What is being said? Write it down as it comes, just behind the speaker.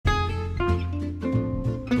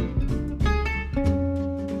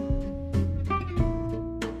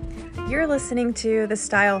You're listening to the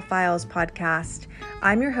Style Files podcast.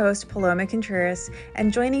 I'm your host, Paloma Contreras,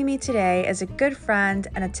 and joining me today is a good friend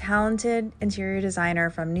and a talented interior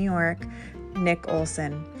designer from New York, Nick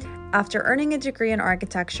Olsen. After earning a degree in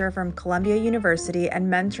architecture from Columbia University and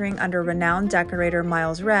mentoring under renowned decorator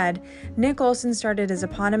Miles Redd, Nick Olsen started his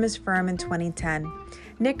eponymous firm in 2010.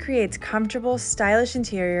 Nick creates comfortable, stylish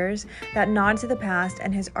interiors that nod to the past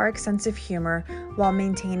and his arch sense of humor while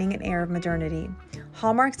maintaining an air of modernity.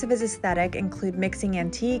 Hallmarks of his aesthetic include mixing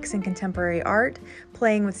antiques and contemporary art,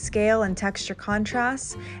 playing with scale and texture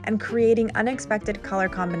contrasts, and creating unexpected color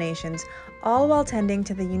combinations, all while tending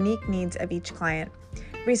to the unique needs of each client.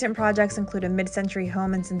 Recent projects include a mid-century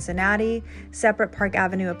home in Cincinnati, separate Park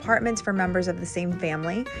Avenue apartments for members of the same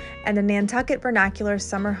family, and a Nantucket vernacular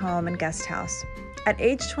summer home and guest house. At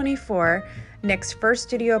age 24, Nick's first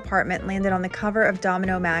studio apartment landed on the cover of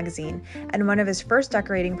Domino magazine, and one of his first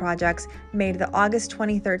decorating projects made the August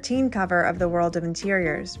 2013 cover of the World of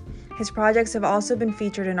Interiors. His projects have also been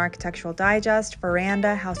featured in Architectural Digest,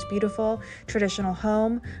 Veranda, House Beautiful, Traditional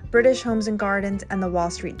Home, British Homes and Gardens, and the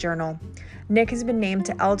Wall Street Journal. Nick has been named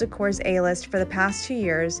to ELLE Décor's A-list for the past 2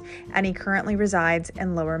 years, and he currently resides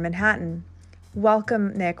in Lower Manhattan.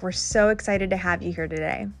 Welcome, Nick. We're so excited to have you here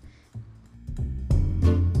today.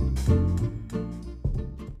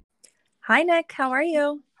 Hi, Nick. How are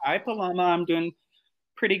you? Hi, Paloma. I'm doing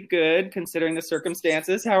pretty good considering the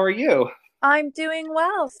circumstances. How are you? I'm doing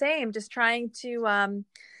well. Same. Just trying to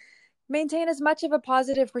maintain as much of a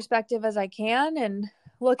positive perspective as I can and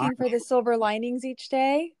looking for the silver linings each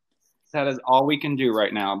day. That is all we can do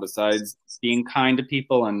right now besides being kind to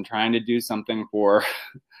people and trying to do something for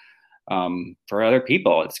other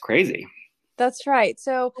people. It's crazy. That's right.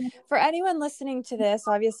 So for anyone listening to this,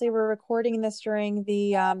 obviously we're recording this during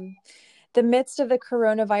the midst of the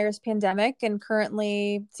coronavirus pandemic, and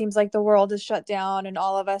currently it seems like the world is shut down and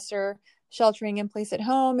all of us are sheltering in place at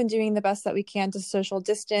home and doing the best that we can to social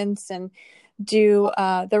distance and do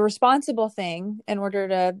the responsible thing in order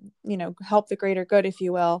to, help the greater good, if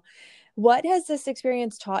you will. What has this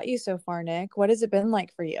experience taught you so far, Nick? What has it been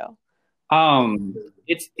like for you?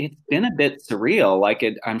 It's been a bit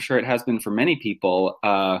surreal, I'm sure it has been for many people.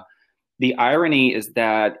 The irony is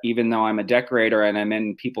that even though I'm a decorator and I'm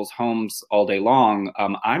in people's homes all day long,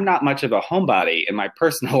 I'm not much of a homebody in my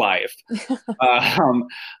personal life.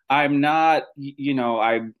 I'm not,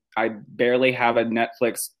 I barely have a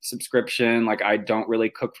Netflix subscription. I don't really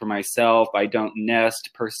cook for myself. I don't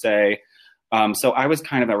nest per se. So I was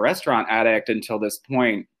kind of a restaurant addict until this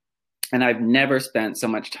point, and I've never spent so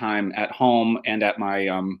much time at home and at my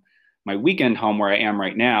my weekend home where I am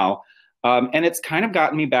right now. And it's kind of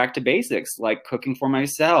gotten me back to basics, like cooking for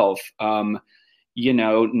myself, not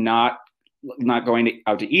going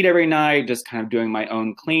out to eat every night, just kind of doing my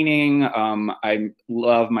own cleaning. I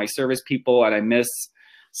love my service people and I miss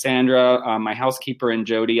Sandra, my housekeeper, and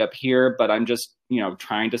Jody up here, but I'm just,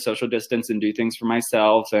 trying to social distance and do things for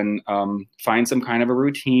myself and find some kind of a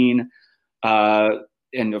routine.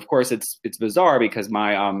 And of course it's bizarre because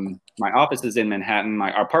my office is in Manhattan,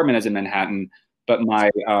 my apartment is in Manhattan, but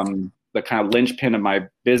the kind of linchpin of my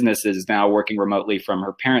business is now working remotely from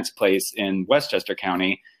her parents' place in Westchester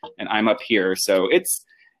County, and I'm up here. So it's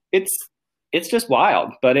just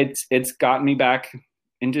wild, but it's gotten me back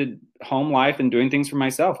into home life and doing things for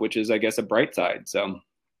myself, which is, I guess, a bright side. So,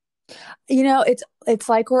 it's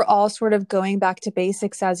like we're all sort of going back to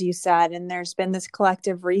basics, as you said, and there's been this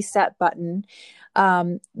collective reset button.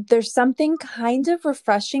 There's something kind of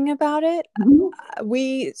refreshing about it. Mm-hmm.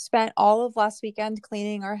 We spent all of last weekend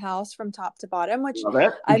cleaning our house from top to bottom, which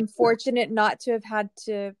I'm fortunate not to have had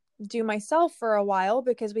to do myself for a while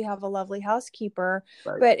because we have a lovely housekeeper,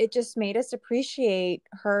 right. But it just made us appreciate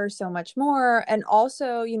her so much more. And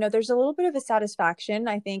also, there's a little bit of a satisfaction,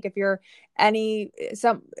 I think, if you're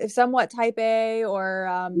somewhat type A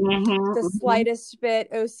or the slightest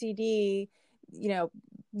bit OCD,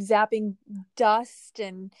 zapping dust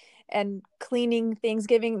and cleaning things,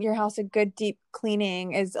 giving your house a good deep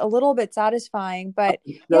cleaning is a little bit satisfying. But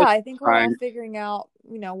yeah, I think we're all figuring out,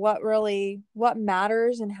 what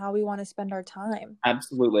matters and how we want to spend our time.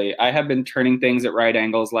 Absolutely. I have been turning things at right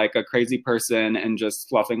angles like a crazy person and just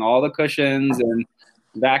fluffing all the cushions and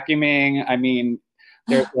vacuuming. I mean,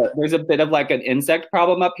 there's a bit of an insect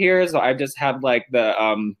problem up here. So I just have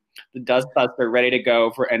the dust buster ready to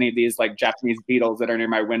go for any of these Japanese beetles that are near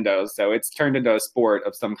my windows. So it's turned into a sport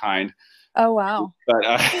of some kind. Oh, wow.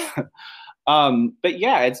 But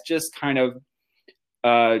yeah, it's just kind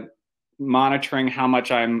of monitoring how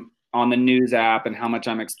much I'm on the news app and how much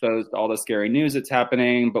I'm exposed to all the scary news that's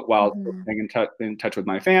happening, but while staying in touch with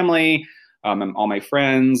my family and all my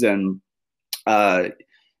friends. And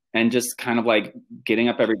and just kind of like getting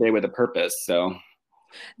up every day with a purpose. So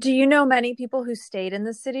Do you know many people who stayed in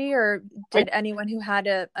the city, or I, did anyone who had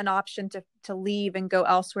an option to leave and go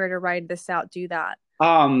elsewhere to ride this out do that?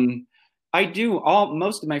 um, I do all,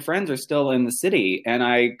 most of my friends are still in the city, and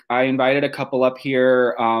I invited a couple up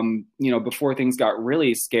here, before things got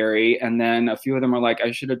really scary. And then a few of them were like,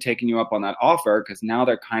 I should have taken you up on that offer, because now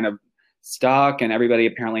they're kind of stuck, and everybody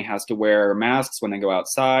apparently has to wear masks when they go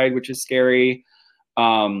outside, which is scary.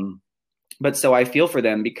 Um, but so I feel for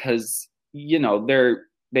them because,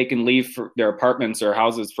 they can leave for their apartments or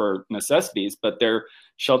houses for necessities, but they're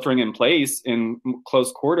sheltering in place in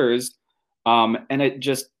close quarters. And it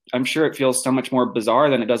just, I'm sure it feels so much more bizarre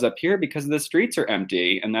than it does up here because the streets are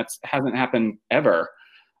empty, and that's hasn't happened ever.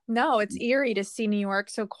 No, it's eerie to see New York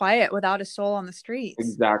so quiet without a soul on the streets.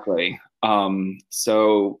 Exactly.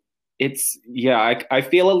 So it's, yeah, I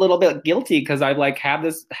feel a little bit guilty because I like have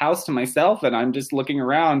this house to myself and I'm just looking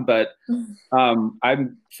around, but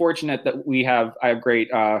I'm fortunate that I have great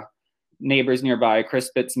neighbors nearby. Chris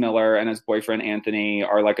Spitzmiller and his boyfriend Anthony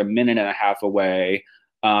are like a minute and a half away.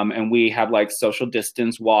 And we have like social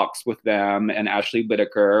distance walks with them, and Ashley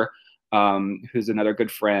Whitaker, who's another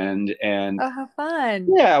good friend. And Oh, how fun.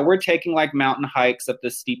 yeah, we're taking like mountain hikes up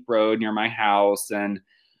this steep road near my house. And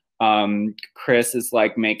Chris is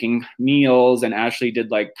like making meals, and Ashley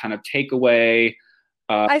did like kind of takeaway.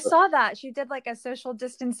 I saw that. She did like a social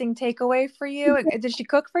distancing takeaway for you. Did she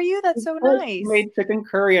cook for you? That's so She nice. made chicken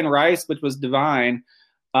curry and rice, which was divine,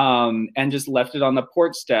 and just left it on the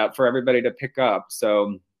porch step for everybody to pick up.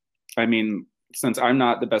 So, I mean, since I'm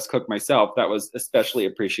not the best cook myself, that was especially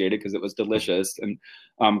appreciated because it was delicious. And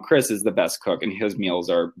Chris is the best cook, and his meals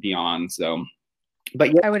are beyond. So,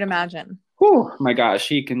 but yeah, I would imagine. whew, my gosh,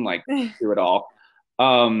 he can like do it all.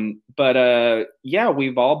 But yeah,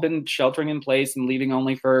 we've all been sheltering in place and leaving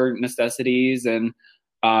only for necessities. And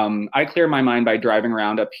I clear my mind by driving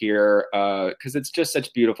around up here because it's just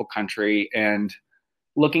such beautiful country, and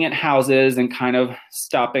looking at houses and kind of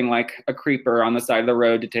stopping like a creeper on the side of the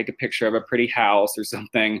road to take a picture of a pretty house or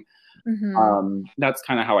something. That's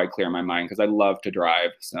kind of how I clear my mind because I love to drive.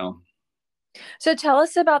 So tell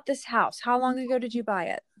us about this house. How long ago did you buy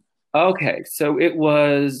it? Okay, so it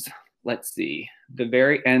was, let's see, the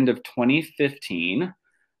very end of 2015.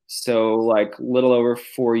 So like little over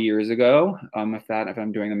 4 years ago, if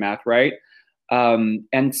I'm doing the math right.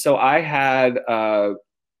 And so I had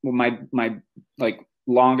my like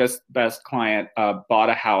longest best client bought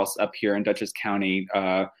a house up here in Dutchess County,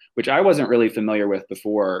 which I wasn't really familiar with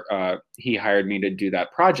before he hired me to do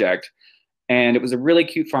that project. And it was a really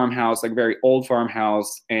cute farmhouse, like very old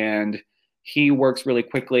farmhouse. And he works really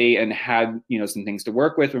quickly and had, some things to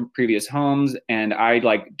work with from previous homes. And I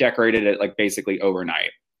like decorated it like basically overnight.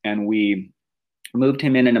 And we moved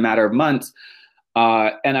him in a matter of months.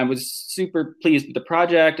 And I was super pleased with the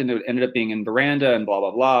project, and it ended up being in Veranda and blah,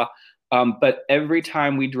 blah, blah. But every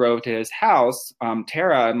time we drove to his house,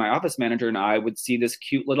 Tara, my office manager, and I would see this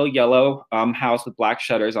cute little yellow house with black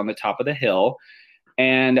shutters on the top of the hill.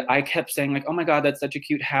 And I kept saying like, oh my God, that's such a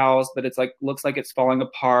cute house, but it's like, looks like it's falling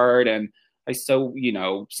apart. And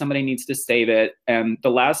somebody needs to save it. And the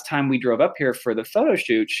last time we drove up here for the photo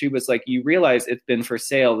shoot, she was like, you realize it's been for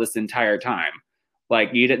sale this entire time. Like,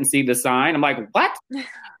 you didn't see the sign? I'm like, what?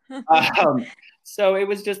 So it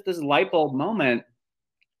was just this light bulb moment.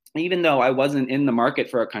 Even though I wasn't in the market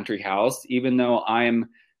for a country house, even though I'm,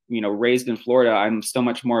 raised in Florida, I'm so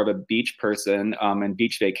much more of a beach person and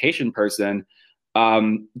beach vacation person.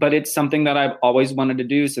 But it's something that I've always wanted to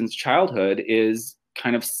do since childhood, is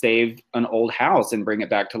kind of save an old house and bring it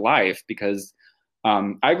back to life, because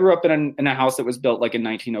I grew up in a house that was built like in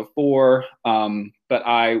 1904. But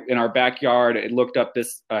in our backyard, it looked up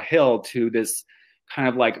this hill to this kind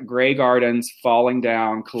of like gray gardens falling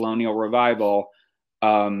down colonial revival,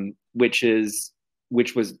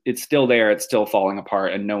 it's still there. It's still falling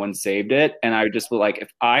apart, and no one saved it. And I just was like, if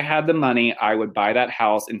I had the money, I would buy that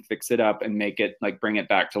house and fix it up and make it like, bring it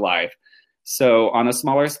back to life. So on a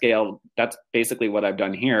smaller scale, that's basically what I've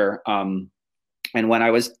done here. And when I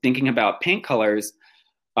was thinking about paint colors,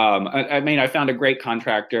 I found a great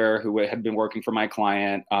contractor who had been working for my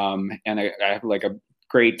client. And I have like a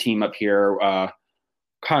great team up here,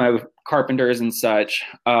 kind of carpenters and such.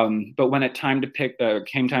 But when it came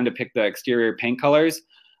time to pick the exterior paint colors,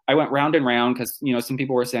 I went round and round because, some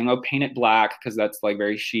people were saying, oh, paint it black because that's like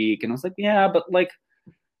very chic. And I was like, yeah, but like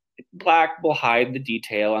black will hide the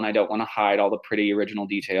detail, and I don't want to hide all the pretty original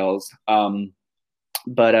details.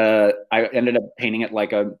 But I ended up painting it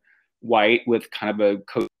like a white with kind of a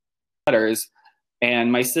coat of letters.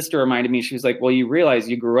 And my sister reminded me, she was like, well, you realize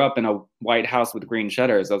you grew up in a white house with green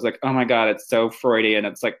shutters. I was like, oh my God, it's so Freudian.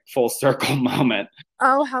 It's like full circle moment.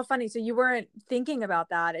 Oh, how funny. So you weren't thinking about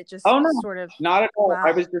that. It just Oh no, sort of, not at all.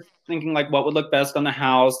 I wow. was just thinking like what would look best on the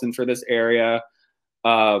house and for this area.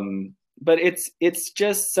 But it's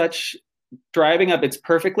just such driving up. It's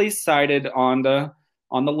perfectly sited on the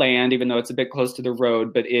land, even though it's a bit close to the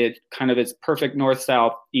road. But it kind of it's perfect north,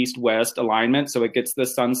 south, east, west alignment, so it gets the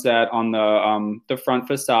sunset on the front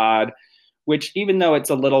facade. Which even though it's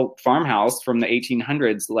a little farmhouse from the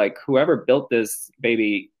 1800s, like whoever built this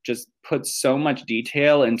baby just put so much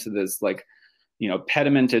detail into this like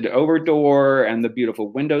pedimented over door and the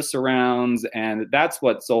beautiful window surrounds, and that's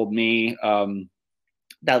what sold me.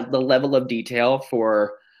 That the level of detail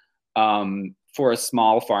for a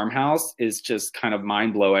small farmhouse is just kind of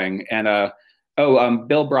mind blowing. And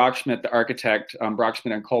Bill Brockschmidt, the architect,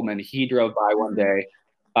 Brockschmidt and Coleman, he drove by one day,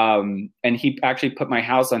 and he actually put my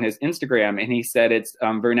house on his Instagram, and he said it's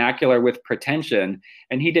vernacular with pretension,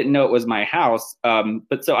 and he didn't know it was my house.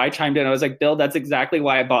 But so I chimed in. I was like, Bill, that's exactly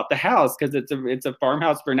why I bought the house, because it's a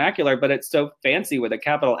farmhouse vernacular, but it's so fancy with a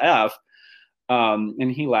capital F.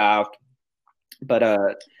 And he laughed. But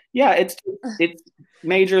yeah, it's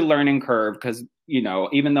major learning curve because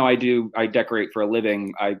even though I decorate for a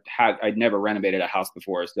living, I'd never renovated a house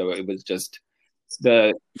before, so it was just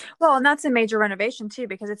the Well, and that's a major renovation too,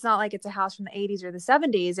 because it's not like it's a house from the 80s or the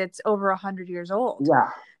 70s. It's over 100 years old. yeah.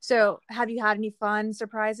 So have you had any fun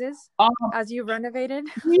surprises Um, as you renovated?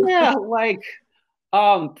 yeah, like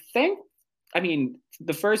thank I mean,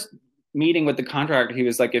 the first meeting with the contractor, he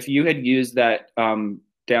was like, if you had used that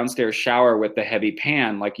downstairs shower with the heavy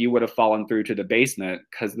pan, like you would have fallen through to the basement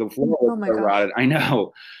because the floor was so rotted. I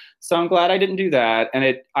know. So I'm glad I didn't do that.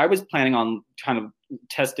 And I was planning on kind of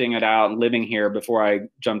testing it out and living here before I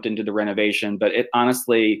jumped into the renovation. But it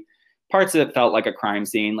honestly, parts of it felt like a crime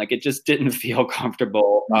scene. Like it just didn't feel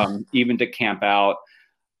comfortable, even to camp out.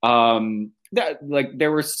 That like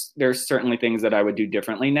there's certainly things that I would do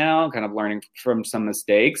differently now, kind of learning from some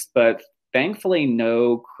mistakes, but thankfully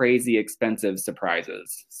no crazy expensive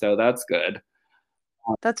surprises. So that's good.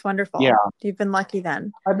 That's wonderful. Yeah. You've been lucky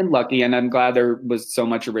then. I've been lucky, and I'm glad there was so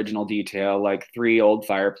much original detail, like 3 old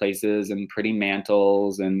fireplaces and pretty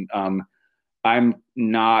mantles. And I'm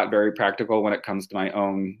not very practical when it comes to my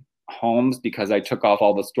own homes because I took off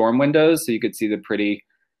all the storm windows so you could see the pretty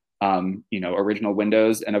original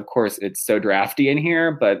windows. And of course it's so drafty in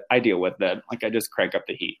here, but I deal with it. Like I just crank up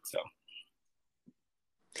the heat. So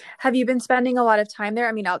have you been spending a lot of time there?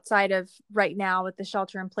 I mean, outside of right now with the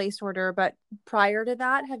shelter in place order, but prior to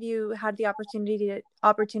that, have you had the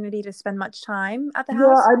opportunity to spend much time at the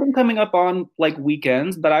house? Yeah, I've been coming up on like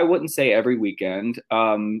weekends, but I wouldn't say every weekend.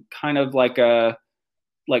 Kind of like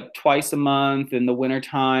twice a month in the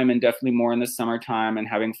wintertime and definitely more in the summertime, and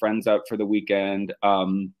having friends up for the weekend.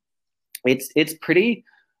 It's pretty.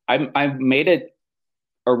 I've made it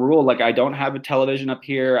a rule. Like I don't have a television up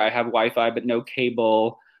here. I have Wi-Fi, but no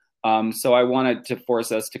cable. So I wanted to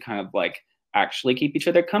force us to kind of like actually keep each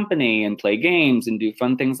other company and play games and do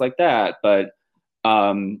fun things like that. But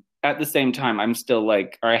at the same time, I'm still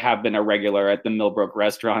like, or I have been a regular at the Millbrook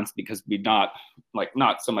restaurants because not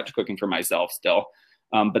so much cooking for myself still.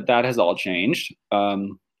 But that has all changed.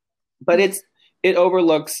 But it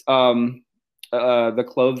overlooks the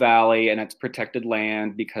Clove Valley, and it's protected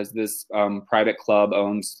land because this private club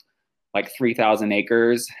owns like 3,000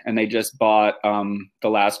 acres, and they just bought the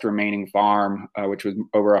last remaining farm, which was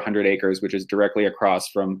over 100 acres, which is directly across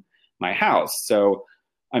from my house. So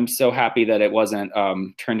I'm so happy that it wasn't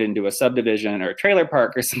turned into a subdivision or a trailer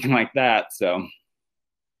park or something like that. So.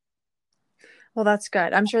 Well, that's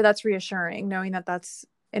good. I'm sure that's reassuring knowing that that's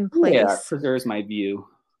in place. Yeah, it preserves my view.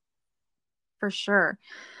 For sure.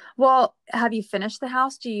 Well, have you finished the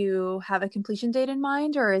house? Do you have a completion date in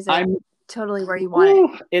mind, or is it totally where you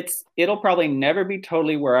want it? It'll probably never be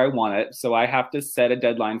totally where I want it. So I have to set a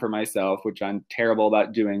deadline for myself, which I'm terrible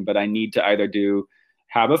about doing, but I need to either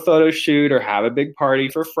have a photo shoot or have a big party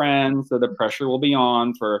for friends. So the pressure will be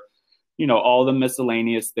on for, all the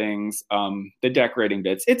miscellaneous things, the decorating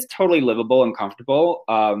bits. It's totally livable and comfortable.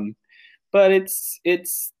 But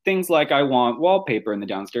it's things like I want wallpaper in the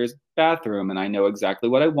downstairs bathroom, and I know exactly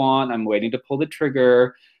what I want. I'm waiting to pull the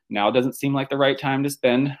trigger. Now doesn't seem like the right time to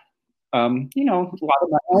spend, a lot of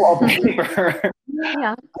money on wallpaper.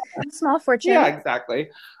 Yeah, small fortune. Yeah, exactly.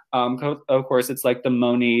 Of course, it's like the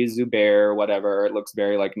Moni Zubair, whatever. It looks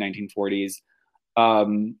very like 1940s.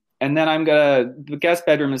 And then the guest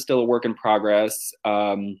bedroom is still a work in progress.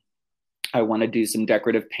 I want to do some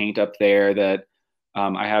decorative paint up there that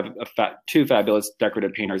I have 2 fabulous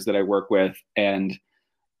decorative painters that I work with. And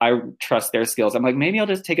I trust their skills. I'm like, maybe I'll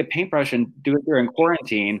just take a paintbrush and do it during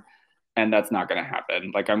quarantine. And that's not going to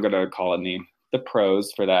happen. Like I'm going to call in the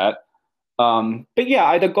pros for that. But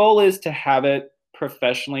yeah, the goal is to have it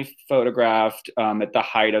professionally photographed at the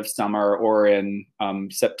height of summer or in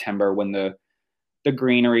September when the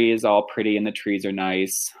greenery is all pretty and the trees are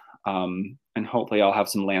nice. And hopefully I'll have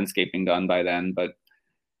some landscaping done by then. But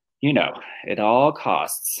it all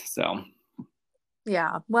costs. So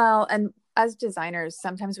Yeah. Well, and as designers,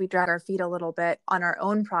 sometimes we drag our feet a little bit on our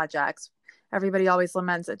own projects. Everybody always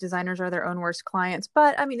laments that designers are their own worst clients,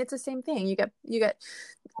 but I mean, it's the same thing. You get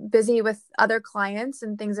busy with other clients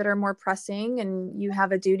and things that are more pressing, and you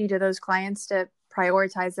have a duty to those clients to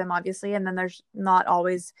prioritize them, obviously. And then there's not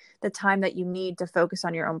always the time that you need to focus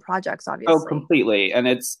on your own projects, obviously. Oh, completely. And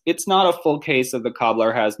it's not a full case of the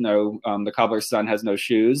cobbler's son has no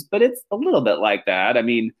shoes, but it's a little bit like that. I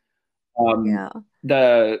mean, Yeah.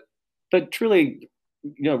 But truly,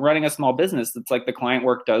 running a small business, it's like the client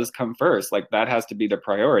work does come first. Like that has to be the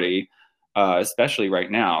priority, especially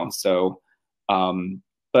right now. So,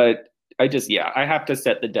 but I have to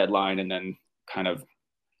set the deadline and then kind of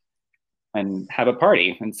and have a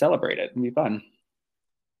party and celebrate it and be fun.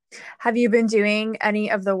 Have you been doing any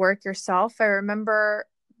of the work yourself? I remember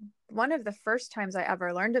one of the first times I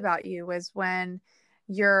ever learned about you was when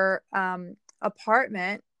your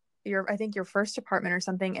apartment, I think your first apartment or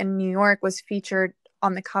something in New York was featured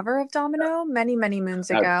on the cover of Domino many, many moons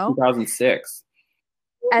ago. 2006.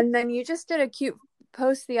 And then you just did a cute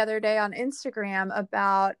post the other day on Instagram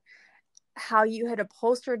about how you had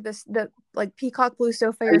upholstered the like peacock blue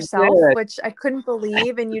sofa yourself, which I couldn't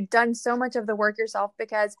believe. And you'd done so much of the work yourself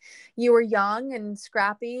because you were young and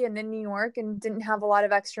scrappy and in New York and didn't have a lot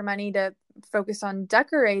of extra money to focus on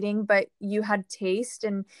decorating, but you had taste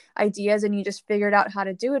and ideas and you just figured out how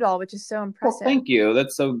to do it all, which is so impressive. Well, thank you.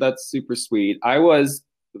 That's super sweet. I was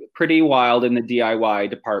pretty wild in the DIY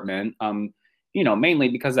department, mainly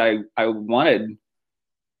because I wanted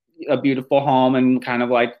a beautiful home and kind of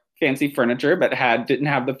like fancy furniture, but didn't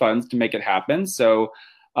have the funds to make it happen. So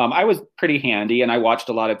I was pretty handy, and I watched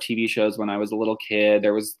a lot of TV shows when I was a little kid.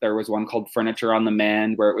 There was one called Furniture on the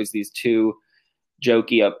Mend, where it was these two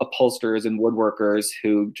jokey upholsterers and woodworkers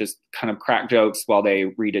who just kind of crack jokes while they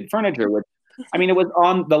redid furniture. Which, I mean, it was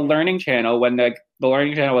on the Learning Channel when the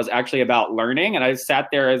Learning Channel was actually about learning, and I sat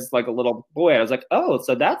there as like a little boy. I was like, oh,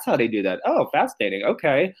 so that's how they do that. Oh, fascinating.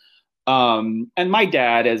 Okay. And my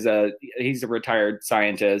dad he's a retired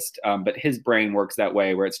scientist, but his brain works that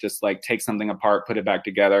way where it's just like take something apart, put it back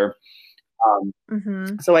together.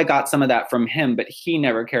 So I got some of that from him, but he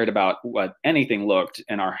never cared about what anything looked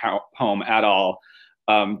in our home at all,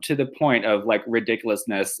 to the point of like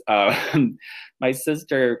ridiculousness. My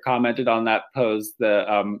sister commented on that post,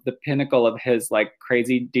 the pinnacle of his like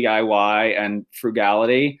crazy DIY and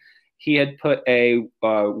frugality. He had put a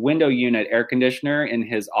window unit air conditioner in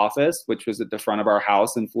his office, which was at the front of our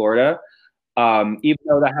house in Florida, even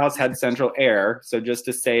though the house had central air. So just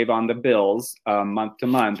to save on the bills month to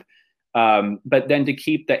month. But then to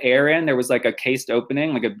keep the air in, there was like a cased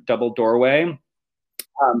opening, like a double doorway.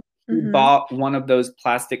 He bought one of those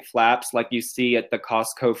plastic flaps like you see at the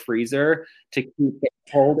Costco freezer to keep it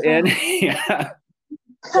cold in. Yeah.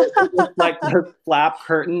 Like the flap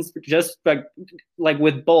curtains, just like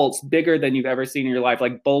with bolts bigger than you've ever seen in your life,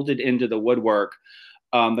 like bolted into the woodwork,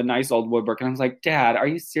 the nice old woodwork. And I was like, Dad, are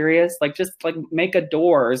you serious? Like, just like make a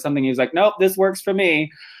door or something. He was like, nope, this works for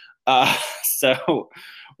me. So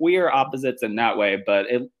we are opposites in that way. But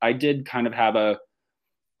I did kind of have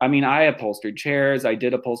I upholstered chairs. I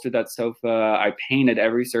did upholster that sofa. I painted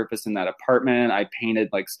every surface in that apartment. I painted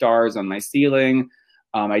like stars on my ceiling.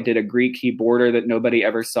 I did a Greek key border that nobody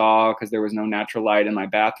ever saw because there was no natural light in my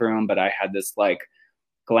bathroom, but I had this like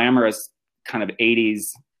glamorous kind of 80s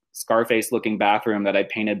Scarface looking bathroom that I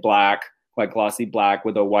painted black, like glossy black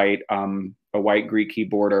with a white Greek key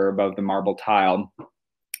border above the marble tile.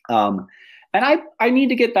 And I need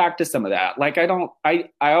to get back to some of that. Like I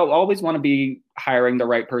always want to be hiring the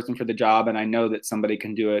right person for the job, and I know that somebody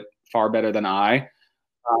can do it far better than I.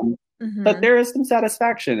 But there is some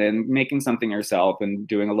satisfaction in making something yourself and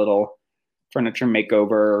doing a little furniture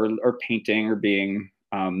makeover or painting or being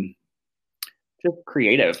just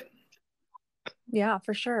creative. Yeah,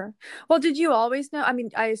 for sure. Well, did you always know? I mean,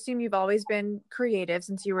 I assume you've always been creative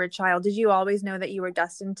since you were a child. Did you always know that you were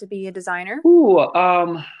destined to be a designer? Ooh,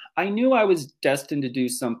 I knew I was destined to do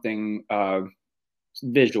something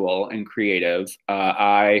visual and creative.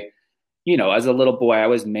 As a little boy, I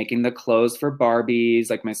was making the clothes for Barbies,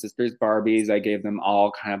 like my sister's Barbies. I gave them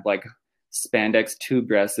all kind of like spandex tube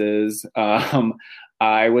dresses.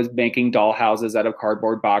 I was making doll houses out of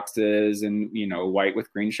cardboard boxes and, white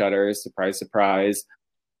with green shutters. Surprise, surprise.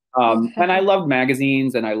 And I loved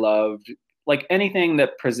magazines, and I loved like anything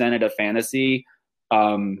that presented a fantasy,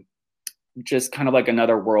 just kind of like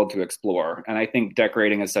another world to explore. And I think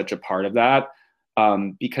decorating is such a part of that,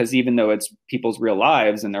 because even though it's people's real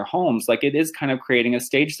lives and their homes, like it is kind of creating a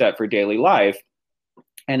stage set for daily life,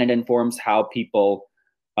 and it informs how people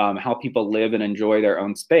live and enjoy their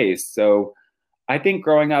own space. So I think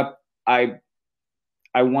growing up, I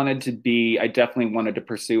definitely wanted to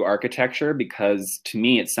pursue architecture, because to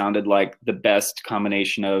me it sounded like the best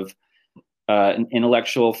combination of an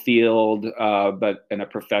intellectual field, but in a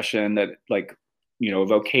profession that a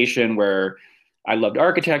vocation where I loved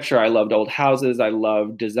architecture, I loved old houses, I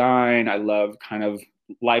loved design, I loved kind of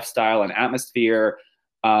lifestyle and atmosphere.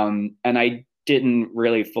 And I didn't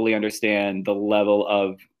really fully understand the level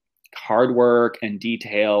of hard work and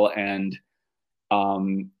detail and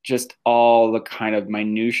just all the kind of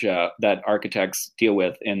minutia that architects deal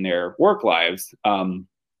with in their work lives.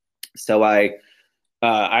 So I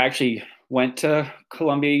actually went to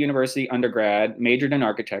Columbia University undergrad, majored in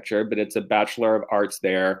architecture, but it's a Bachelor of Arts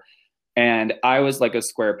there. And I was like a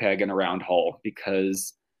square peg in a round hole,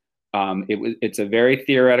 because it's a very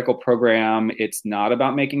theoretical program. It's not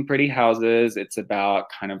about making pretty houses. It's about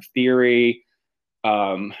kind of theory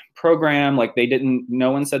program. Like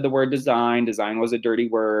no one said the word design. Design was a dirty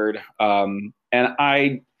word. And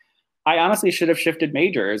I honestly should have shifted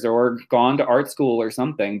majors or gone to art school or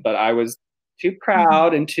something, but I was too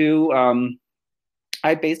proud and too,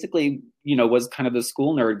 I basically, was kind of the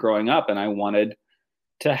school nerd growing up, and I wanted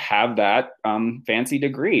to have that fancy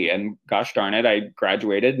degree. And gosh darn it, I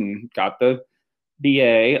graduated and got the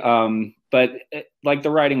BA. But like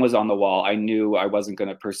the writing was on the wall. I knew I wasn't going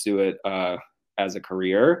to pursue it as a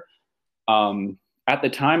career. At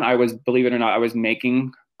the time, believe it or not, I was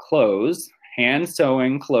making clothes, hand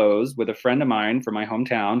sewing clothes with a friend of mine from my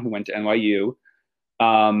hometown who went to NYU.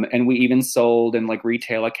 And we even sold in like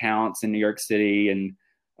retail accounts in New York City, and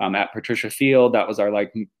at Patricia Field, that was our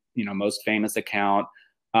most famous account.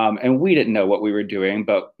 And we didn't know what we were doing,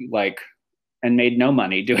 but and made no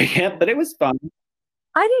money doing it, but it was fun.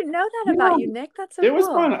 I didn't know that about you, Nick. That's so cool. It was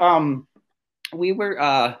fun. We were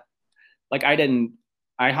I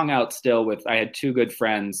hung out still with, I had two good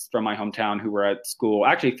friends from my hometown who were at school,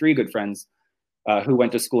 actually three good friends who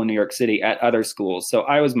went to school in New York City at other schools. So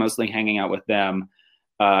I was mostly hanging out with them.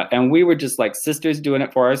 And we were just like sisters doing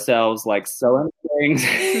it for ourselves, like sewing things,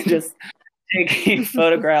 just taking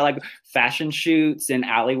photographs, like fashion shoots in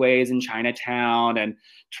alleyways in Chinatown, and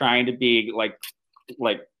trying to be like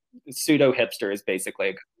pseudo hipsters,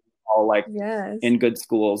 basically, all in good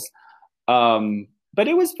schools. But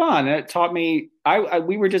it was fun. And it taught me,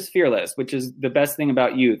 we were just fearless, which is the best thing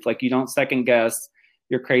about youth. Like, you don't second guess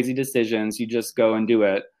your crazy decisions. You just go and do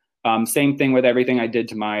it. Same thing with everything I did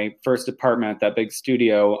to my first apartment, that big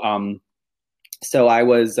studio. So I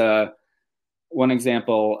was, one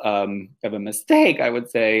example of a mistake, I would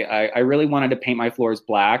say, I really wanted to paint my floors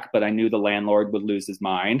black, but I knew the landlord would lose his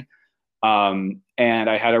mind. And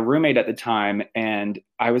I had a roommate at the time, and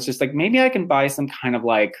I was just like, maybe I can buy some kind of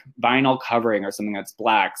like vinyl covering or something that's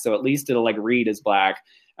black, so at least it'll like read as black.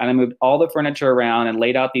 And I moved all the furniture around and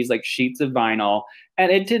laid out these like sheets of vinyl,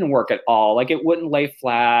 and it didn't work at all. Like, it wouldn't lay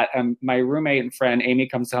flat. And my roommate and friend Amy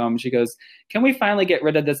comes home. She goes, "Can we finally get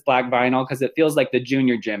rid of this black vinyl? Because it feels like the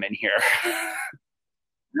junior gym in here."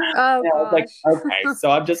 Oh, yeah, gosh. like, okay, so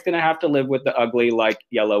I'm just gonna have to live with the ugly like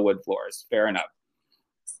yellow wood floors. Fair enough.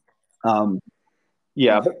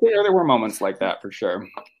 Yeah, but there were moments like that for sure.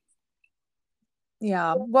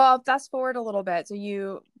 Yeah. Well, fast forward a little bit. So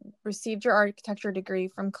you received your architecture degree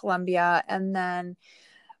from Columbia, and then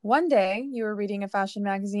one day you were reading a fashion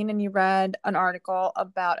magazine and you read an article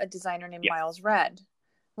about a designer named Miles Redd.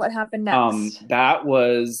 What happened next? That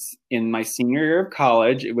was in my senior year of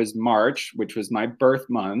college. It was March, which was my birth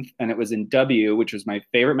month, and it was in W, which was my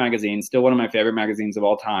favorite magazine, still one of my favorite magazines of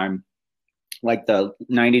all time. Like the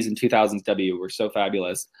 90s and 2000s W were so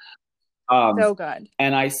fabulous. So good.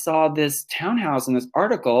 And I saw this townhouse in this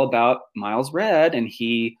article about Miles Redd, and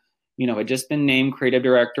he, had just been named creative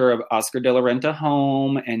director of Oscar de la Renta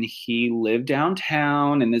Home, and he lived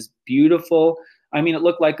downtown in this beautiful, it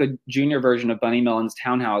looked like a junior version of Bunny Mellon's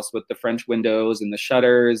townhouse with the French windows and the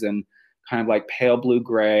shutters and kind of like pale blue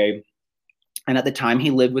gray. And at the time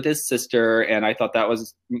he lived with his sister, and I thought that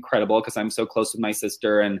was incredible because I'm so close with my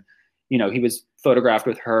sister, and he was photographed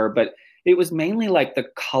with her, but it was mainly like the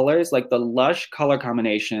colors, like the lush color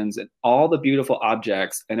combinations and all the beautiful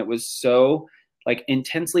objects. And it was so like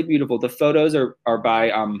intensely beautiful. The photos are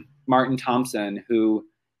by Martin Thompson, who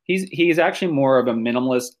he's actually more of a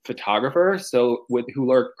minimalist photographer. So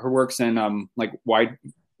who works in like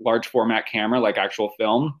large format camera, like actual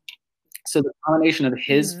film. So the combination of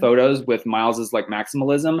his photos with Miles's like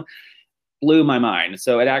maximalism blew my mind.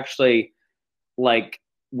 So it actually, like,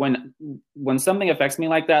 when something affects me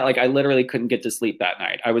like that, like I literally couldn't get to sleep that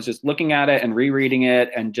night. I was just looking at it and rereading it,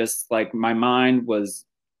 and just like my mind was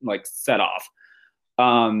like set off.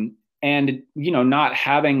 And not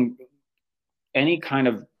having any kind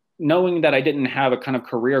of, knowing that I didn't have a kind of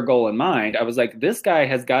career goal in mind, I was like, this guy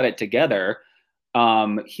has got it together.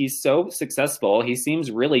 He's so successful. He seems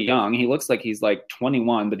really young. He looks like he's like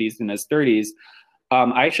 21, but he's in his 30s.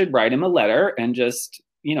 I should write him a letter and just,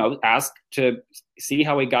 ask to see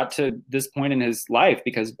how he got to this point in his life,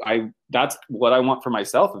 because that's what I want for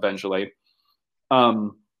myself eventually.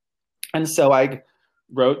 And so I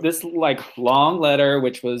wrote this like long letter,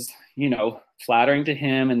 which was, flattering to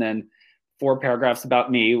him, and then 4 paragraphs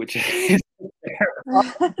about me, which is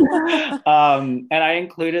and I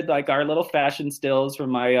included like our little fashion stills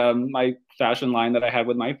from my my fashion line that I had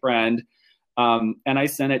with my friend. And I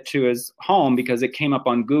sent it to his home because it came up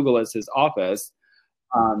on Google as his office.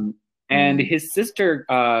 And his sister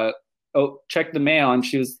checked the mail, and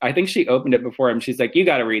I think she opened it before him. She's like, you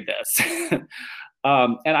got to read this.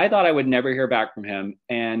 And I thought I would never hear back from him.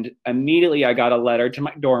 And immediately I got a letter to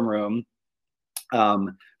my dorm room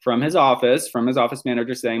from his office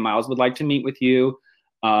manager saying, Miles would like to meet with you.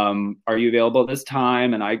 Are you available this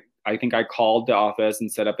time? And I think I called the office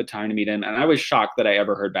and set up a time to meet him. And I was shocked that I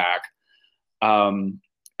ever heard back.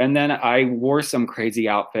 And then I wore some crazy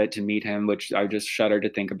outfit to meet him, which I just shudder to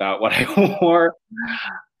think about what I wore.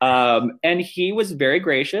 And he was very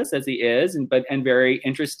gracious, as he is, and very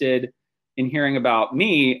interested in hearing about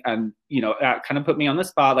me. And, that kind of put me on the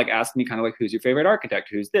spot, like asked me kind of like, who's your favorite architect?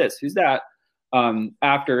 Who's this? Who's that?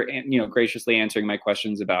 After, graciously answering my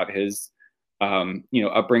questions about his,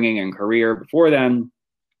 upbringing and career before then.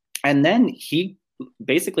 And then he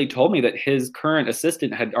basically told me that his current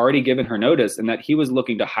assistant had already given her notice and that he was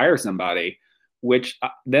looking to hire somebody, which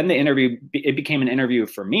then it became an interview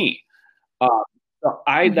for me.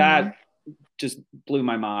 That just blew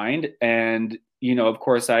my mind. And, of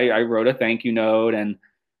course I wrote a thank you note and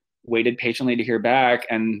waited patiently to hear back.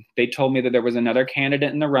 And they told me that there was another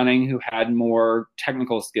candidate in the running who had more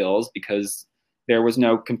technical skills because there was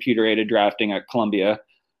no computer aided drafting at Columbia.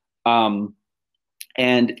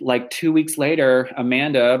 And like 2 weeks later,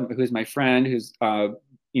 Amanda, who's my friend, who's,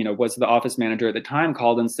 was the office manager at the time,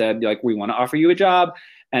 called and said, like, we want to offer you a job.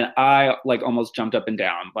 And I like almost jumped up and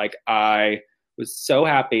down. Like, I was so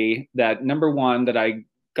happy that, number one, that I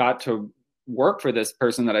got to work for this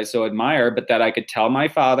person that I so admire, but that I could tell my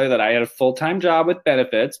father that I had a full-time job with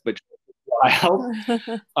benefits, which was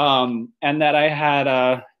wild. And that I had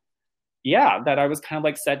that I was kind of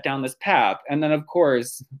like set down this path. And then, of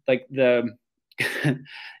course, like it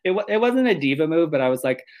wasn't a diva move, but I was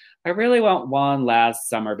like, I really want one last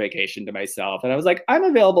summer vacation to myself. And I was like, I'm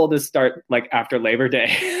available to start like after Labor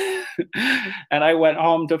Day. And I went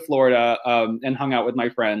home to Florida and hung out with my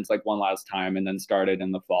friends like one last time, and then started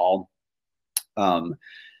in the fall.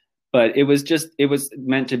 But it was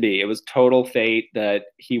meant to be. It was total fate that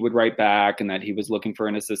he would write back and that he was looking for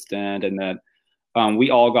an assistant, and that we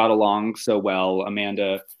all got along so well,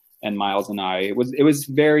 Amanda and Miles and I. It was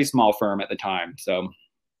very small firm at the time. So,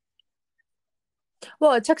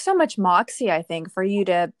 well, it took so much moxie, I think, for you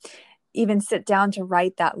to even sit down to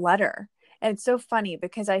write that letter. And it's so funny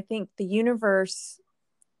because I think the universe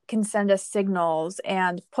can send us signals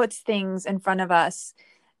and puts things in front of us,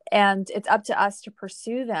 and it's up to us to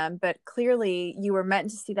pursue them. But clearly you were meant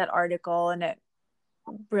to see that article, and it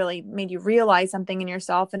really made you realize something in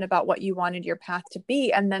yourself and about what you wanted your path to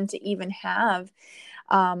be. And then to even have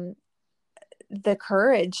the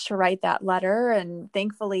courage to write that letter, and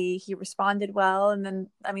thankfully he responded well. And then,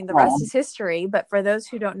 I mean, the rest is history. But for those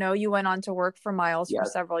who don't know, you went on to work for Miles for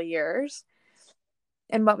several years.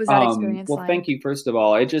 And what was that experience like? Thank you, first of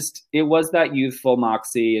all. It was that youthful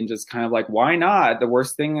moxie, and just kind of like, why not? The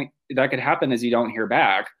worst thing that could happen is you don't hear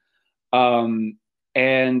back.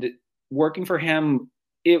 And working for him,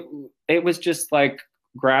 it was just like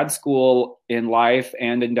grad school in life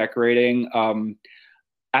and in decorating.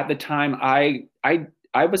 At the time, I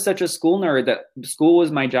was such a school nerd that school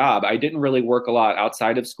was my job. I didn't really work a lot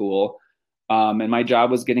outside of school. And my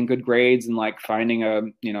job was getting good grades and like finding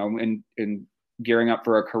and gearing up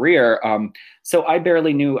for a career. So I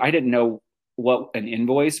didn't know what an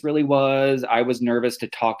invoice really was. I was nervous to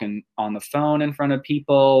talk on the phone in front of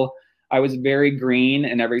people. I was very green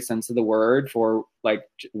in every sense of the word for like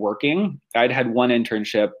working. I'd had one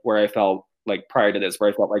internship where I felt like prior to this, where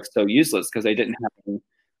I felt like so useless because I didn't have any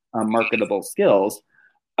marketable skills.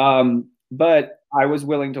 But I was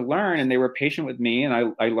willing to learn, and they were patient with me,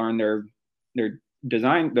 and I learned their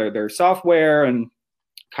design, their software, and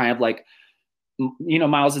kind of like, you know,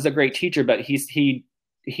 Miles is a great teacher, but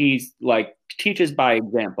he's like teaches by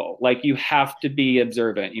example. Like, you have to be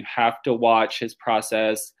observant. You have to watch his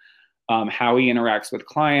process, how he interacts with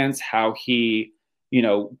clients, how he, you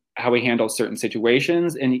know, how he handles certain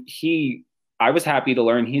situations. And I was happy to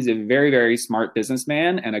learn he's a very, very smart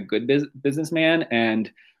businessman and a good businessman,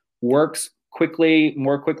 and works quickly,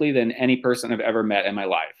 more quickly than any person I've ever met in my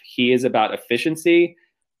life. He is about efficiency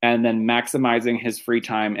and then maximizing his free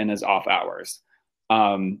time and his off hours.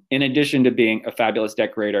 In addition to being a fabulous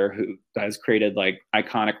decorator who has created like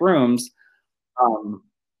iconic rooms.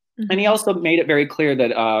 And he also made it very clear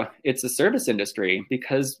that it's a service industry,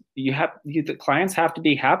 because the clients have to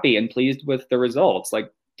be happy and pleased with the results.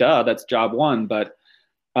 Like, duh, that's job one. But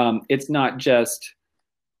it's not just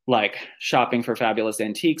like shopping for fabulous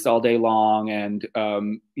antiques all day long and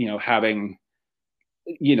you know, having,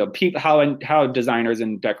 you know, how designers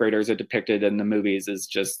and decorators are depicted in the movies is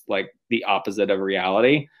just like the opposite of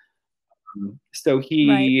reality. So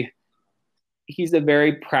he's a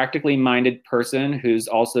very practically minded person who's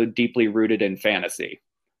also deeply rooted in fantasy,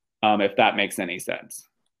 if that makes any sense.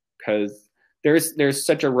 Because there's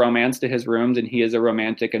such a romance to his rooms, and he is a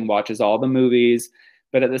romantic and watches all the movies.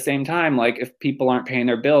 But at the same time, like, if people aren't paying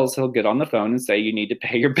their bills, he'll get on the phone and say, you need to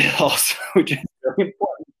pay your bills, which is very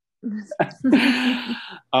important.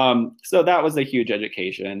 So that was a huge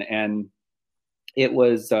education. And it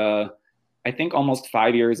was, I think, almost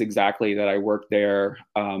 5 years exactly that I worked there.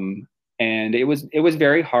 And it was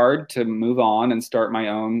very hard to move on and start my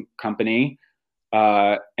own company.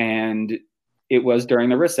 And it was during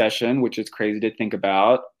the recession, which is crazy to think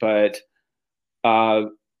about. But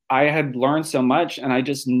I had learned so much, and I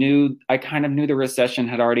kind of knew the recession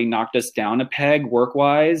had already knocked us down a peg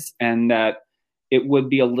work-wise, and that it would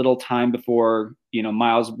be a little time before, you know,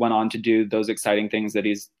 Miles went on to do those exciting things that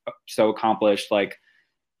he's so accomplished, like,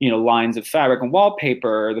 you know, lines of fabric and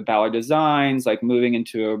wallpaper, the Ballard designs, like moving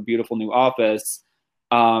into a beautiful new office.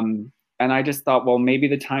 And I just thought, well, maybe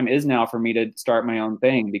the time is now for me to start my own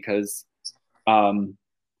thing, because,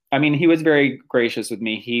 I mean, he was very gracious with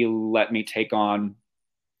me. He let me take on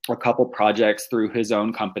a couple projects through his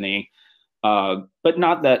own company. But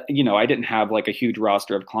not that, you know, I didn't have like a huge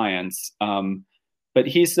roster of clients. But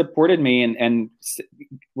he supported me and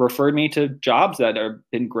referred me to jobs that have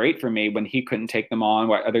been great for me when he couldn't take them on,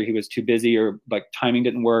 whether he was too busy or like timing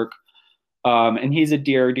didn't work. And he's a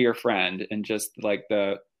dear, dear friend, and just like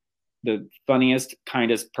the funniest,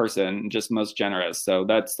 kindest person, just most generous. So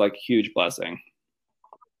that's like huge blessing.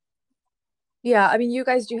 Yeah, I mean, you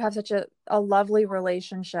guys do have such a lovely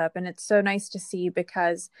relationship, and it's so nice to see,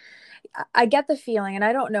 because I get the feeling, and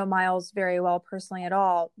I don't know Miles very well personally at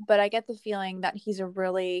all, but I get the feeling that he's a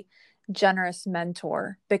really generous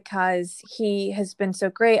mentor, because he has been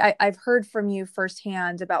so great. I've heard from you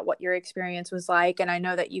firsthand about what your experience was like, and I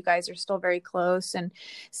know that you guys are still very close, and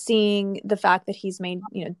seeing the fact that he's made,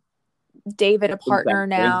 you know, David a partner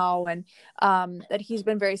now, and that he's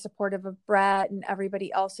been very supportive of Brett and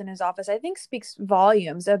everybody else in his office, I think speaks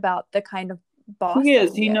volumes about the kind of boss he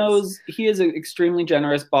is. He knows he is an extremely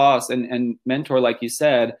generous boss and mentor, like you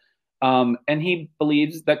said. And he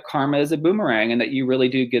believes that karma is a boomerang, and that you really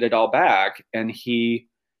do get it all back. And he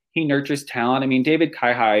nurtures talent. I mean, David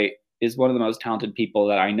Kaihai is one of the most talented people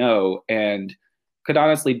that I know, and could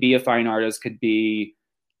honestly be a fine artist, could be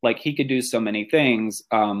like, he could do so many things.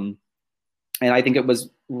 And I think it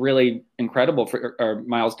was really incredible for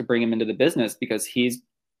Miles to bring him into the business, because he's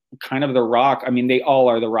kind of the rock. I mean, they all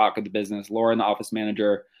are the rock of the business, Lauren, the office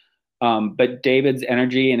manager. But David's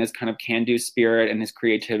energy and his kind of can-do spirit and his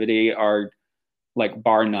creativity are like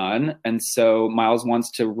bar none. And so Miles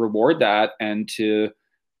wants to reward that and to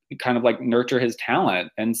kind of like nurture his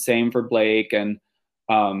talent. And same for Blake and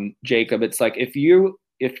Jacob. It's like, if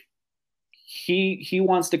he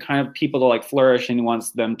wants to kind of people to like flourish, and he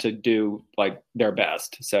wants them to do like their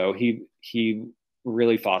best. So he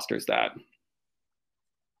really fosters that.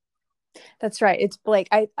 That's right. It's Blake.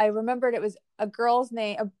 I remembered it was a girl's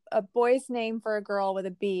name, a boy's name for a girl with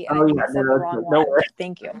a B. And I think I said the wrong one.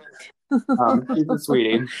 Thank you. She's a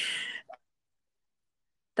sweetie.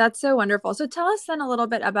 That's so wonderful. So tell us then a little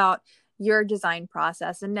bit about your design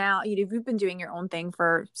process. And now you've been doing your own thing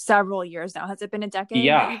for several years now. Has it been a decade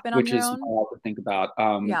that you've been on your own? Which is all to think about.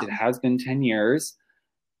 It has been 10 years,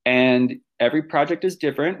 and every project is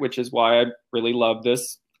different, which is why I really love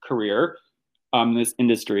this career, this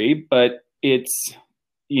industry. But it's,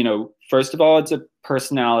 you know, first of all, it's a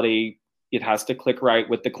personality it has to click right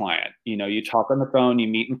with the client. You talk on the phone, you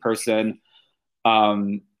meet in person,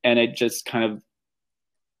 and it just kind of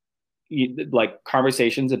like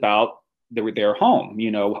conversations about their home.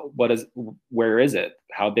 Where is it?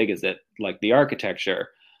 How big is it? Like the architecture,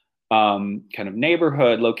 kind of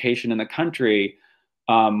neighborhood, location in the country,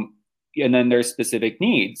 and then their specific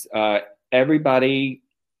needs. Everybody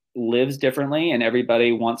lives differently and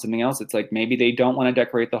everybody wants something else. It's like maybe they don't want to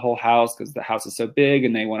decorate the whole house because the house is so big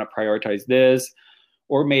and they want to prioritize this.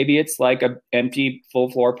 Or maybe it's like an empty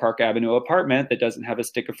full floor Park Avenue apartment that doesn't have a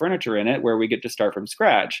stick of furniture in it where we get to start from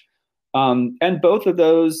scratch. And both of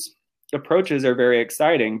those approaches are very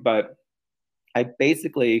exciting, but I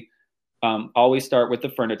basically always start with the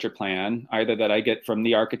furniture plan, either that I get from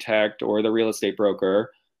the architect or the real estate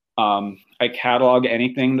broker. I catalog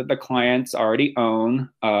anything that the clients already own,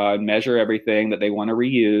 measure everything that they want to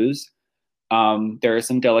reuse. There are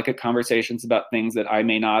some delicate conversations about things that I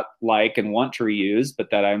may not like and want to reuse,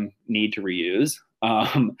 but that I need to reuse.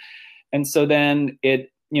 And so then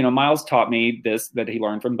Miles taught me this, that he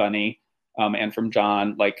learned from Bunny and from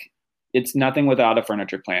John, like it's nothing without a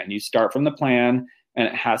furniture plan. You start from the plan and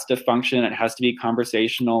it has to function. It has to be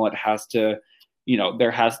conversational. It has to,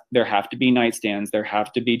 there have to be nightstands. There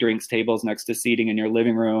have to be drinks tables next to seating in your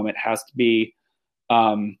living room. It has to be,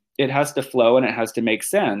 it has to flow and it has to make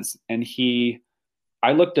sense. And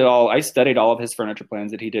I studied all of his furniture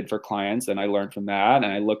plans that he did for clients, and I learned from that.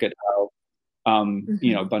 And I look at how,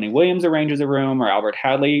 Bunny Williams arranges a room or Albert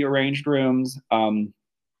Hadley arranged rooms. And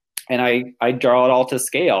I draw it all to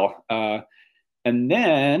scale. And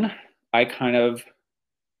then I kind of,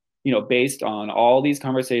 based on all these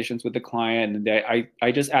conversations with the client, and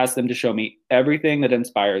I just ask them to show me everything that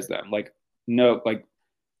inspires them.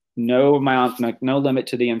 No amount, like no limit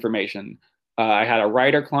to the information. I had a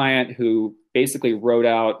writer client who basically wrote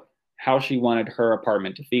out how she wanted her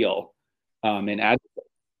apartment to feel.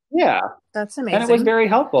 Yeah, That's and it was amazing. very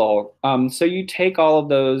helpful. So you take all of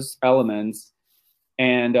those elements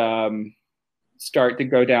and start to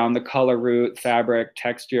go down the color route, fabric,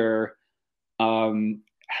 texture,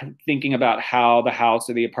 thinking about how the house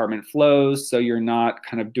or the apartment flows, so you're not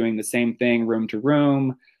kind of doing the same thing room to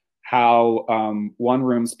room, how one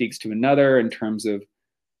room speaks to another in terms of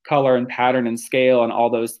color and pattern and scale and all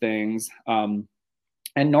those things. And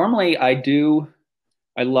normally I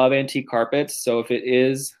love antique carpets, so if it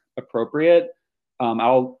is appropriate,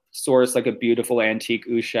 I'll source like a beautiful antique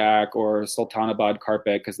Ushak or Sultanabad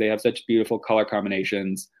carpet because they have such beautiful color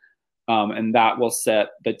combinations, and that will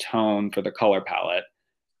set the tone for the color palette.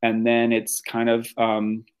 And then it's kind of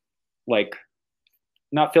like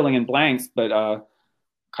not filling in blanks, but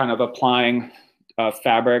kind of applying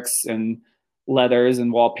fabrics and leathers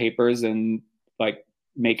and wallpapers and like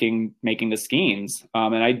making the skeins.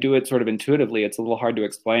 And I do it sort of intuitively. It's a little hard to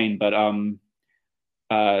explain, but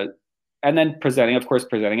and then presenting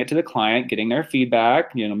it to the client, getting their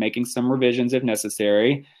feedback, making some revisions if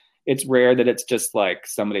necessary. It's rare that it's just like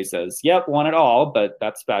somebody says, "Yep, want it all," but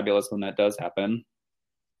that's fabulous when that does happen.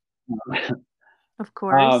 Of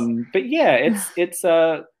course. But yeah, it's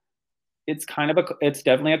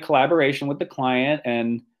definitely a collaboration with the client,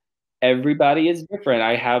 and everybody is different.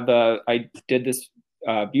 I did this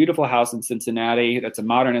beautiful house in Cincinnati. That's a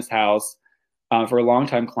modernist house for a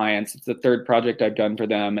longtime clients. It's the third project I've done for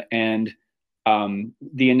them, and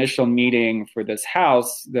the initial meeting for this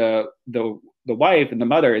house, the wife and the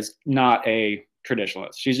mother is not a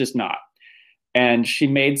traditionalist. She's just not. And she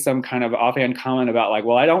made some kind of offhand comment about like,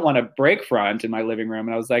 well, I don't want a break front in my living room.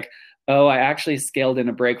 And I was like, oh, I actually scaled in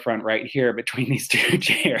a break front right here between these two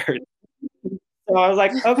chairs. So I was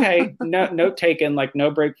like, okay, no, note taken, like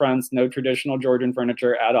no break fronts, no traditional Georgian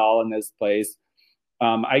furniture at all in this place.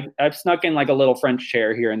 I've snuck in like a little French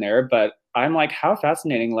chair here and there, but I'm like, how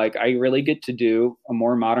fascinating. Like I really get to do a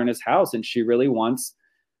more modernist house, and she really wants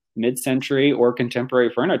mid-century or contemporary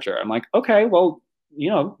furniture. I'm like, okay, well,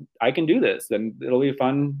 I can do this, and it'll be a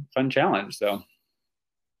fun challenge. So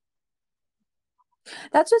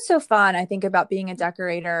That's what's so fun, I think, about being a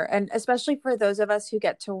decorator, and especially for those of us who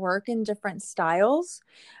get to work in different styles.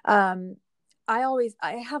 Um,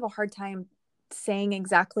 I have a hard time saying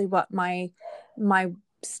exactly what my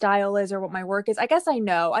style is or what my work is. I guess I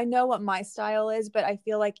know what my style is, but I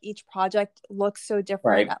feel like each project looks so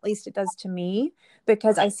different. right, At least it does to me,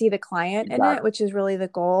 because I see the client in it, exactly. which is really the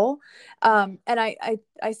goal. And I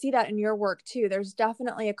see that in your work too. There's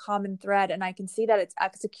definitely a common thread, and I can see that it's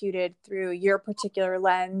executed through your particular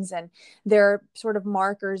lens, and there are sort of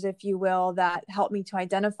markers, if you will, that help me to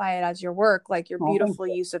identify it as your work, like your Oh, thank beautiful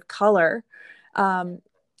use of color. Um,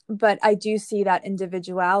 but I do see that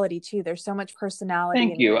individuality too. There's so much personality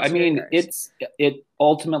Thank in your you. I mean, interiors. it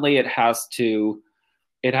ultimately it has to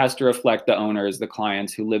reflect the owners, the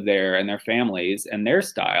clients who live there and their families and their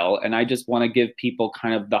style. And I just want to give people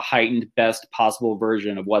kind of the heightened best possible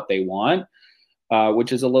version of what they want,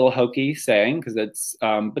 which is a little hokey saying because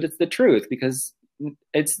but it's the truth because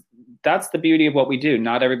that's the beauty of what we do.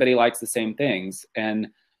 Not everybody likes the same things. And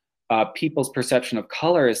people's perception of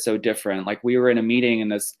color is so different. Like we were in a meeting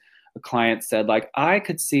and a client said like, I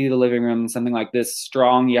could see the living room, something like this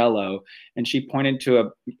strong yellow. And she pointed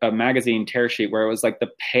to a magazine tear sheet where it was like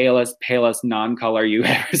the palest non-color you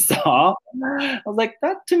ever saw. I was like,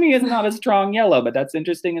 that to me is not a strong yellow, but that's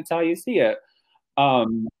interesting. It's how you see it.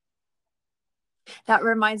 That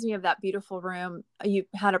reminds me of that beautiful room. You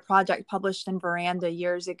had a project published in Veranda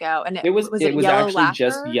years ago, and it was yellow actually lacquer?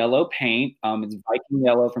 just yellow paint. It's Viking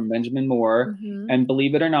yellow from Benjamin Moore. Mm-hmm. And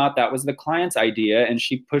believe it or not, that was the client's idea. And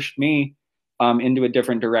she pushed me into a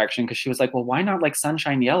different direction because she was like, well, why not like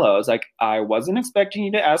sunshine yellow? I was like, I wasn't expecting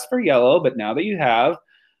you to ask for yellow, but now that you have,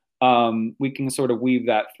 we can sort of weave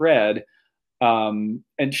that thread. And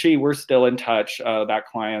we're still in touch, that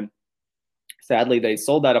client. Sadly, they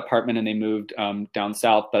sold that apartment and they moved down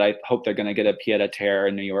south, but I hope they're going to get a pied-à-terre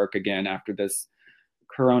in New York again after this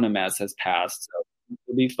Corona mess has passed. So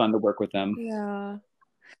it'll be fun to work with them. Yeah.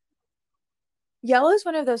 Yellow is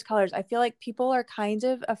one of those colors. I feel like people are kind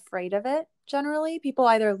of afraid of it generally. People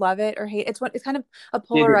either love it or hate it. It's kind of a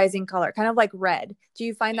polarizing color, kind of like red. Do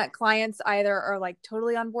you find that clients either are like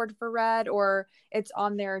totally on board for red or it's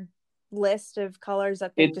on their list of colors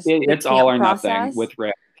that it's all or nothing with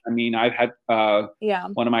red? I mean, I've had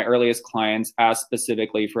one of my earliest clients ask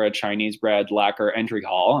specifically for a Chinese red lacquer entry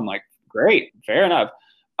hall. I'm like, great, fair enough.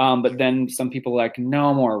 But then some people are like,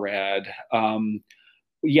 no more red.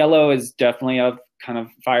 Yellow is definitely a kind of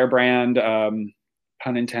firebrand,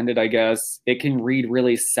 pun intended, I guess. It can read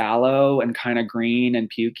really sallow and kind of green and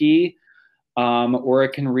pukey, or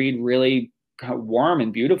it can read really warm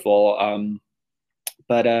and beautiful.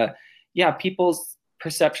 But yeah, people's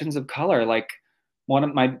perceptions of color, like one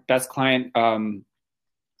of my best client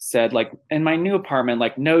said, like, in my new apartment,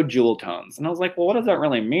 like no jewel tones. And I was like, well, what does that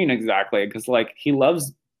really mean exactly? Because like he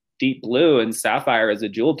loves deep blue and sapphire as a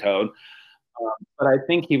jewel tone. But I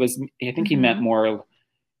think he meant more,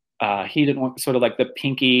 he didn't want sort of like the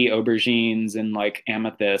pinky aubergines and like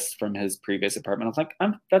amethyst from his previous apartment. I was like,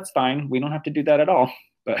 that's fine. We don't have to do that at all.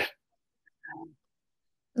 But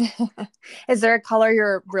is there a color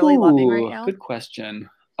you're really loving right now? Good question.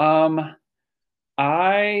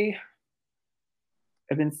 I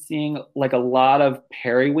have been seeing like a lot of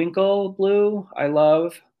periwinkle blue. I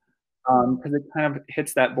love because it kind of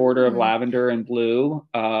hits that border of lavender and blue,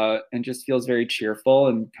 and just feels very cheerful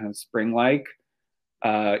and kind of spring-like.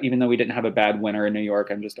 Even though we didn't have a bad winter in New York,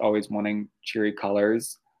 I'm just always wanting cheery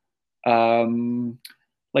colors.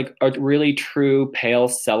 Like a really true pale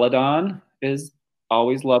celadon is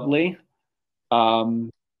always lovely.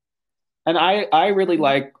 And I really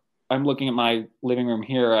like, I'm looking at my living room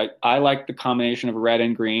here. I like the combination of red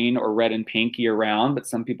and green or red and pink year round, but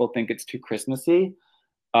some people think it's too Christmassy.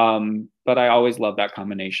 But I always love that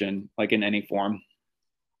combination, like in any form.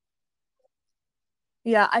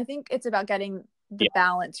 Yeah, I think it's about getting the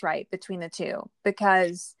balance right between the two,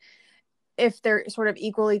 because if they're sort of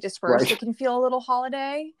equally dispersed, it can feel a little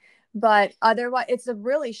holiday, but otherwise it's a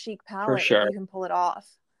really chic palette if you can pull it off.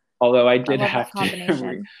 Although I did have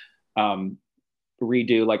to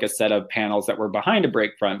redo like a set of panels that were behind a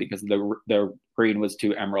break front because the green was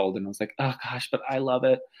too emerald, and I was like, oh gosh, but I love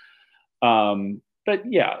it. But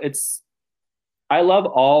yeah, I love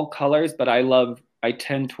all colors, but I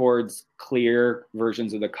tend towards clear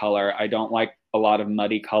versions of the color. I don't like a lot of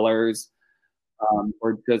muddy colors,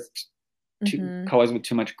 or just colors with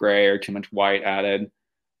too much gray or too much white added.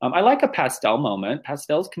 I like a pastel moment.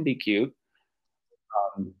 Pastels can be cute.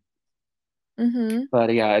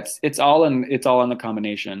 But yeah, it's all in the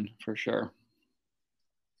combination for sure.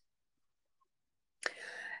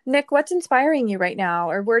 Nick, what's inspiring you right now,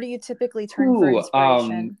 or where do you typically turn for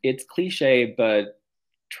inspiration? It's cliche, but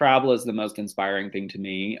travel is the most inspiring thing to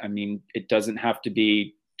me. I mean, it doesn't have to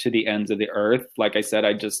be to the ends of the earth. Like I said,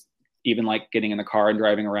 I just even like getting in the car and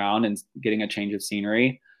driving around and getting a change of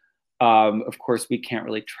scenery. Of course, we can't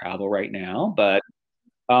really travel right now, but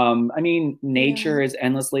I mean, nature is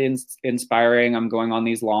endlessly inspiring. I'm going on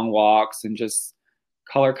these long walks and just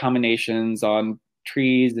color combinations on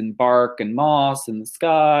trees and bark and moss and the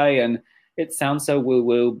sky. And it sounds so woo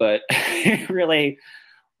woo, but really,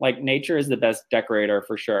 like, nature is the best decorator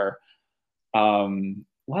for sure.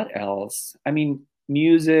 What else? I mean,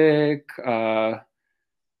 music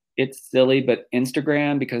it's silly, but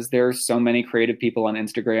Instagram, because there are so many creative people on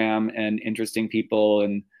Instagram and interesting people,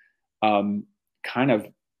 and kind of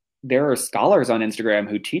there are scholars on Instagram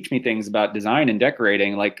who teach me things about design and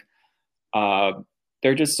decorating. Like uh,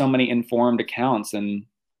 there are just so many informed accounts, and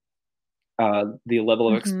the level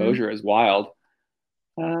of Mm-hmm. exposure is wild.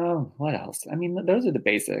 What else? I mean, those are the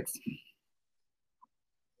basics.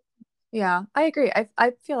 Yeah, I agree.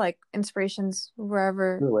 I feel like inspiration's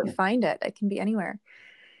wherever you Really. find it. It can be anywhere.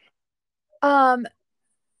 Um,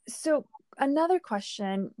 so another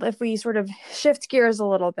question, if we sort of shift gears a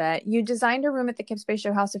little bit, you designed a room at the Kips Bay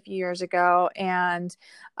Showhouse a few years ago, and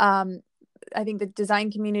um, I think the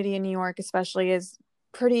design community in New York, especially, is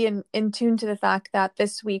pretty in tune to the fact that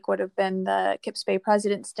this week would have been the Kips Bay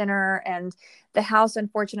President's Dinner, and the house,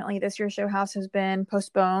 unfortunately, this year's show house has been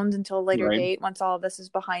postponed until a later Right. date once all of this is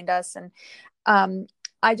behind us. And um,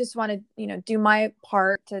 I just want to, do my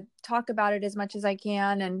part to talk about it as much as I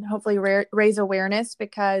can and hopefully raise awareness,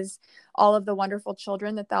 because all of the wonderful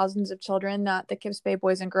children, the thousands of children that the Kips Bay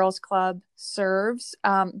Boys and Girls Club serves,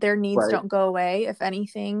 their needs Right. don't go away. If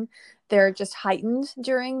anything, they're just heightened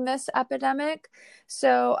during this epidemic.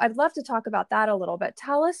 So I'd love to talk about that a little bit.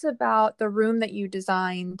 Tell us about the room that you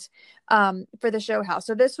designed for the show house.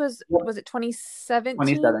 So this was it 2017 that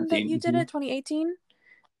 2017. you did it? 2018?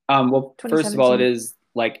 Well, first of all, it 2017. is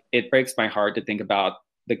like it breaks my heart to think about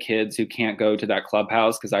the kids who can't go to that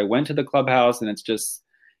clubhouse, because I went to the clubhouse and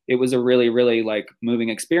it was a really, really like moving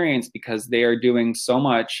experience, because they are doing so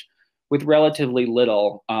much with relatively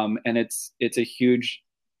little. And it's a huge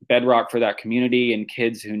bedrock for that community, and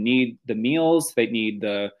kids who need the meals, they need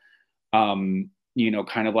the,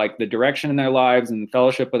 kind of like the direction in their lives and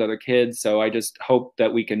fellowship with other kids. So I just hope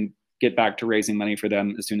that we can get back to raising money for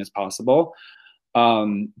them as soon as possible.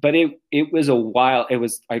 But it was a wild, it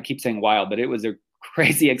was, I keep saying wild, but it was a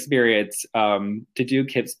crazy experience to do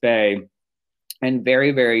Kips Bay, and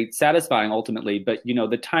very, very satisfying ultimately. But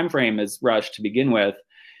the time frame is rushed to begin with,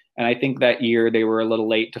 and I think that year they were a little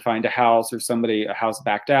late to find a house, or a house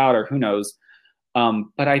backed out, or who knows.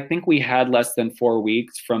 But I think we had less than 4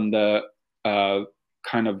 weeks from the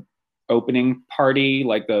kind of opening party,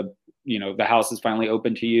 like the house is finally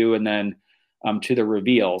open to you, and then to the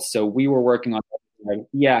reveal. So we were working on,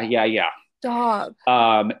 yeah, yeah, yeah. Stop.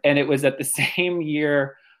 And it was at the same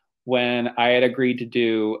year when I had agreed to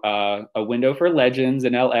do a window for Legends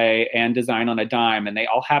in LA and Design on a Dime, and they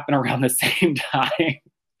all happen around the same time.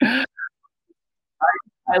 I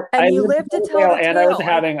And you lived to live to tell the tell tale, the and I was tale.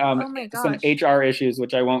 having Oh my some gosh. HR issues,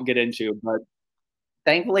 which I won't get into, but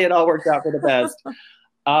thankfully it all worked out for the best.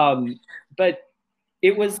 But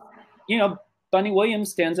it was, you know, Bunny Williams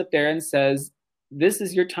stands up there and says, "This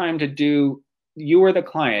is your time to do. You are the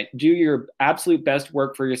client. Do your absolute best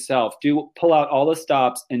work for yourself. Pull out all the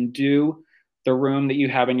stops and do the room that you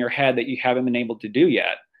have in your head that you haven't been able to do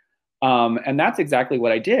yet." And that's exactly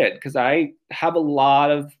what I did, because I have a lot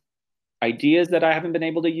of ideas that I haven't been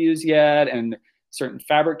able to use yet, and certain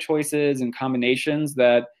fabric choices and combinations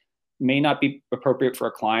that may not be appropriate for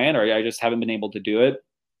a client, or I just haven't been able to do it.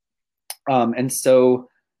 And so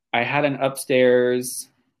I had an upstairs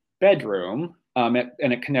bedroom, and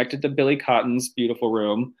it connected to Billy Cotton's beautiful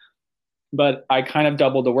room. But I kind of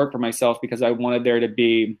doubled the work for myself because I wanted there to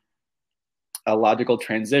be a logical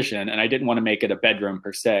transition, and I didn't want to make it a bedroom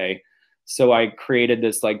per se. So I created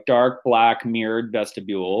this like dark black mirrored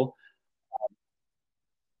vestibule.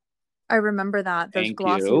 I remember that. Those Thank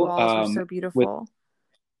glossy you. walls were so With beautiful.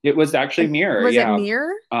 It was actually mirror, Was it yeah.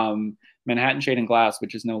 mirror? Manhattan Shade and Glass,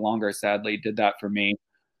 which is no longer, sadly, did that for me.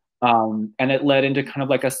 And it led into kind of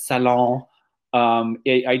like a salon.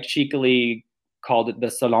 I cheekily called it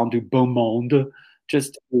the Salon du Beau Monde,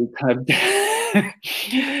 just to kind of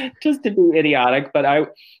just to be idiotic. But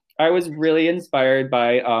I was really inspired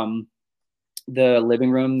by the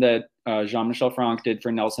living room that Jean-Michel Franck did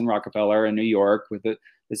for Nelson Rockefeller in New York, with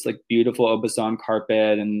this like beautiful Aubusson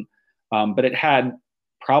carpet, and but it had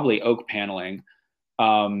probably oak paneling.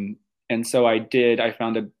 And so I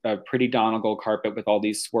found a pretty Donegal carpet with all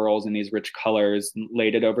these swirls and these rich colors, and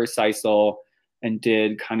laid it over sisal, and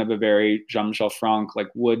did kind of a very Jean-Michel Franck like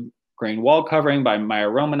wood grain wall covering by Meyer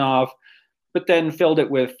Romanoff, but then filled it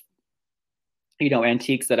with,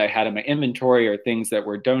 antiques that I had in my inventory, or things that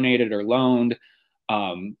were donated or loaned,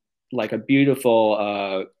 like a beautiful,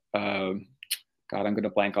 God, I'm going to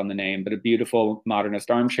blank on the name, but a beautiful modernist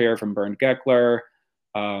armchair from Bernd Geckler,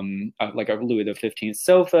 like a Louis XV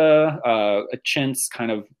sofa, a chintz kind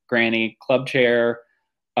of granny club chair,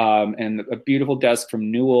 and a beautiful desk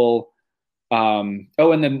from Newell. And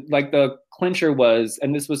then like the clincher was,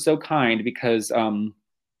 and this was so kind because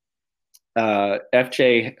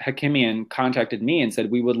FJ Hakimian contacted me and said,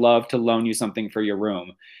 we would love to loan you something for your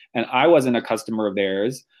room. And I wasn't a customer of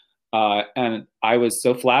theirs. And I was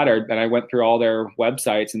so flattered that I went through all their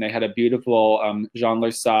websites and they had a beautiful Jean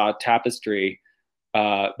Lersa tapestry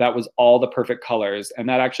that was all the perfect colors. And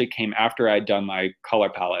that actually came after I'd done my color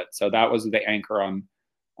palette. So that was the anchor on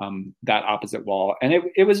that opposite wall. And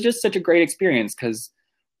it was just such a great experience because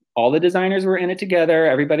all the designers were in it together.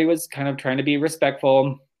 Everybody was kind of trying to be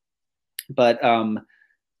respectful. But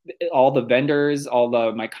all the vendors,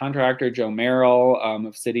 my contractor, Joe Merrill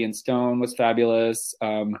of City and Stone was fabulous.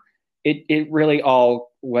 It really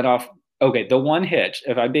all went off. Okay, the one hitch,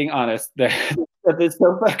 if I'm being honest, the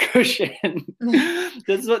sofa cushion.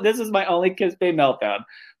 This was my only Kips Bay meltdown.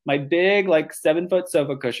 My big, like 7-foot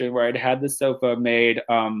sofa cushion where I'd had the sofa made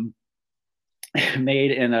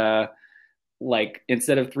made in a, like,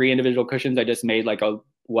 instead of 3 individual cushions, I just made like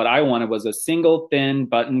what I wanted was a single thin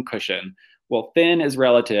button cushion. Well, thin is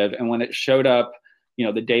relative, and when it showed up,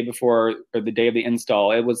 the day before or the day of the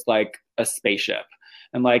install, it was like a spaceship.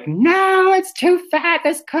 I'm like, no, it's too fat,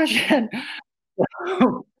 this cushion.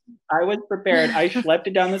 I was prepared. I schlepped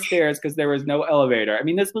it down the stairs because there was no elevator. I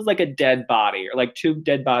mean, this was like a dead body, or like 2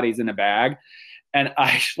 dead bodies in a bag. And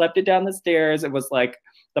I schlepped it down the stairs. It was like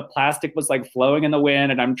the plastic was like flowing in the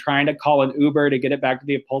wind, and I'm trying to call an Uber to get it back to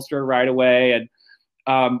the upholsterer right away. And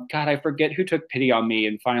God, I forget who took pity on me.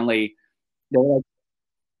 And finally, they were like,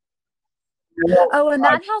 oh, and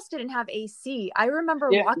that house didn't have AC. I remember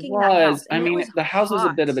walking in that house. I mean, the house hot. was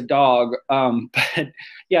a bit of a dog. But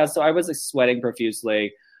yeah, so I was like, sweating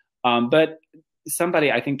profusely. But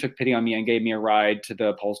somebody, I think, took pity on me and gave me a ride to the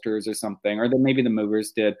upholsterers or something, or then maybe the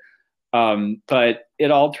movers did. But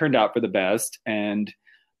it all turned out for the best. And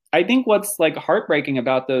I think what's like heartbreaking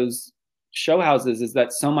about those show houses is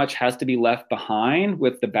that so much has to be left behind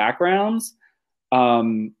with the backgrounds.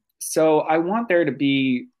 So I want there to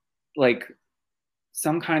be like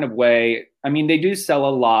some kind of way. I mean, they do sell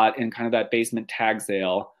a lot in kind of that basement tag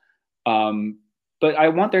sale. But I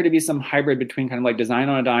want there to be some hybrid between kind of like Design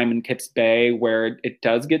on a Dime and Kips Bay, where it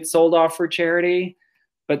does get sold off for charity,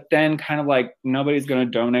 but then kind of like nobody's going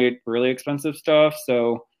to donate really expensive stuff.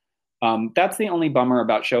 So that's the only bummer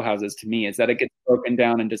about show houses to me, is that it gets broken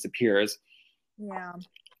down and disappears. Yeah.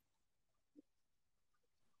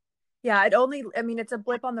 Yeah, it's a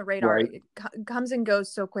blip on the radar. Right. It comes and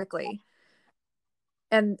goes so quickly.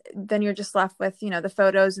 And then you're just left with, the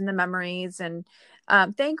photos and the memories. And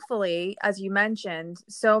thankfully, as you mentioned,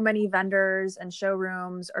 so many vendors and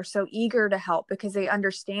showrooms are so eager to help because they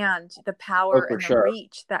understand the power and the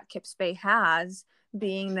reach that Kips Bay has,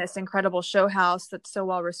 being this incredible show house that's so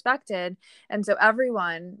well respected. And so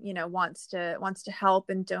everyone, wants to help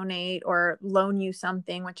and donate or loan you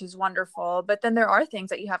something, which is wonderful. But then there are things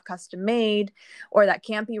that you have custom made or that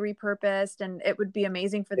can't be repurposed, and it would be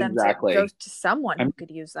amazing for them to go to someone who could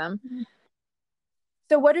use them.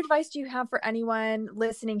 So what advice do you have for anyone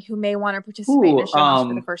listening who may want to participate in a show house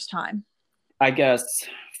for the first time? I guess,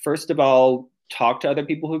 first of all, talk to other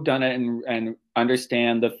people who've done it and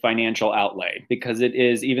understand the financial outlay, because it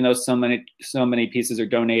is, even though so many pieces are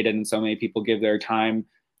donated and so many people give their time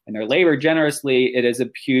and their labor generously, it is a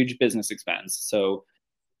huge business expense. So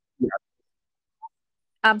yeah.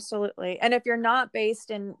 Absolutely. And if you're not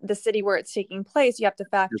based in the city where it's taking place, you have to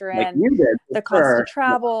factor in the cost of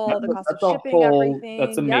travel, the cost of shipping, everything.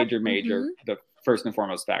 That's a major, the first and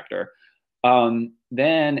foremost factor.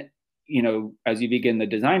 Then, as you begin the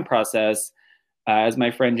design process, as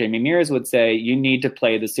my friend Jamie Mears would say, you need to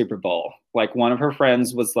play the Super Bowl. Like, one of her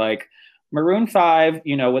friends was like, Maroon 5,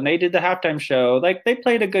 when they did the halftime show, like, they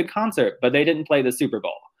played a good concert, but they didn't play the Super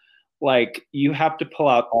Bowl. Like, you have to pull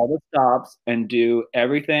out all the stops and do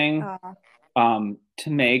everything to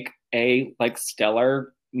make a like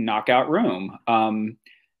stellar knockout room.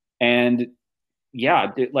 And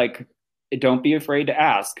yeah, don't be afraid to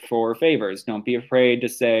ask for favors. Don't be afraid to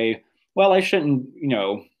say, well, I shouldn't,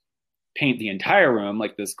 paint the entire room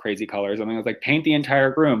like this crazy color or something. It's like, paint the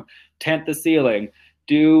entire room, tent the ceiling,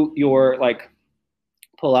 do your, like,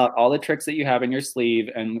 pull out all the tricks that you have in your sleeve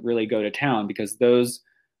and really go to town, because those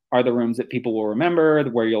are the rooms that people will remember,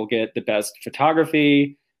 where you'll get the best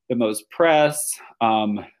photography, the most press.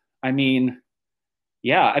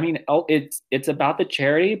 It's about the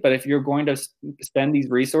charity, but if you're going to spend these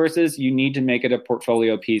resources, you need to make it a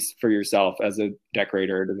portfolio piece for yourself as a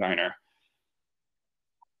decorator or designer.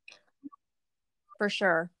 For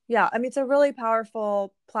sure. Yeah. It's a really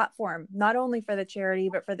powerful platform, not only for the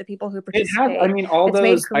charity, but for the people who participate. It has, all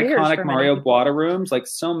those iconic Mario Boada rooms, like,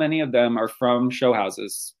 so many of them are from show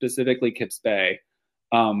houses, specifically Kips Bay,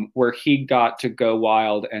 where he got to go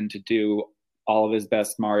wild and to do all of his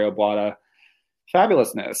best Mario Botta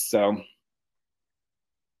fabulousness. So.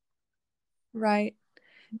 Right.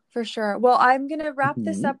 For sure. Well, I'm going to wrap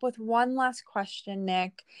this up with one last question,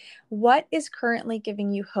 Nick. What is currently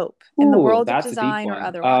giving you hope in the world of design or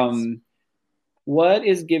otherwise? What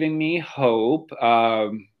is giving me hope?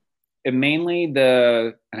 Mainly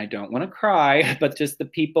and I don't want to cry, but just the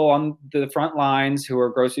people on the front lines who are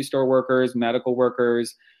grocery store workers, medical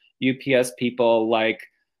workers, UPS people, like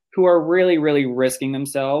who are really, really risking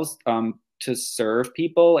themselves to serve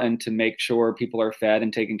people and to make sure people are fed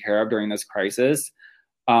and taken care of during this crisis.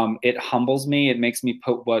 It humbles me. It makes me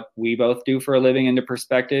put what we both do for a living into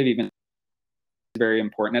perspective, even it's very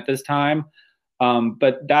important at this time.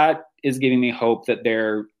 But that is giving me hope that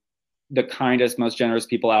they're the kindest, most generous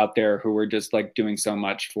people out there who are just like doing so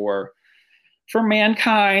much for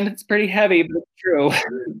mankind. It's pretty heavy, but it's true.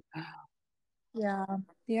 Yeah.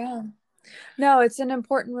 Yeah. No, it's an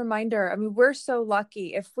important reminder. I mean, we're so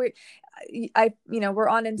lucky. We're on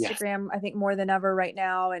Instagram, yes, I think more than ever right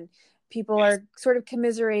now. And people yes, are sort of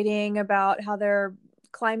commiserating about how they're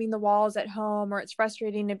climbing the walls at home, or it's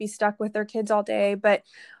frustrating to be stuck with their kids all day. But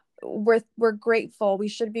we're grateful. We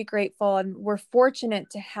should be grateful. And we're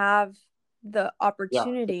fortunate to have the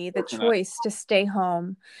opportunity, the choice to stay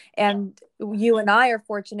home. And you and I are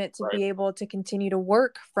fortunate to be able to continue to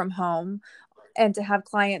work from home and to have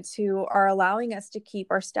clients who are allowing us to keep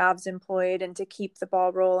our staffs employed and to keep the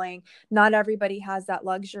ball rolling. Not everybody has that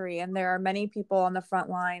luxury. And there are many people on the front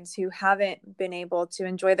lines who haven't been able to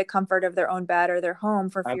enjoy the comfort of their own bed or their home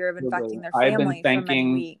for fear of infecting their family for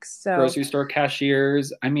many weeks. So grocery store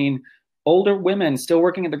cashiers, I mean, older women still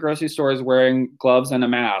working at the grocery stores wearing gloves and a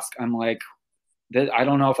mask. I'm like, I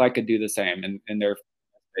don't know if I could do the same in their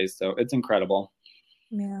face. So it's incredible.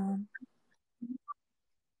 Yeah.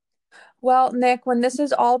 Well, Nick, when this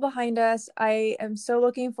is all behind us, I am so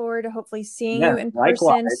looking forward to hopefully seeing you in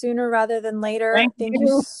person sooner rather than later. Thank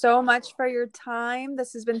you so much for your time.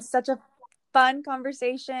 This has been such a fun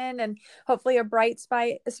conversation and hopefully a bright spot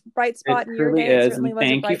in your day. It certainly was.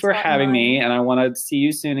 Thank you for having me, and I want to see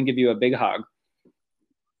you soon and give you a big hug.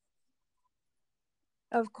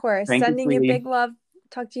 Of course. Sending you big love.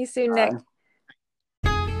 Talk to you soon, Nick.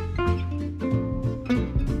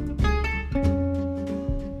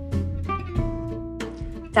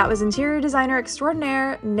 That was interior designer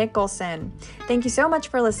extraordinaire, Nick Olsen. Thank you so much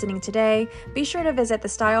for listening today. Be sure to visit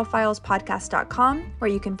thestylefilspodcast.com, where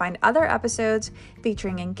you can find other episodes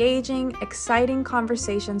featuring engaging, exciting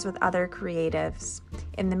conversations with other creatives.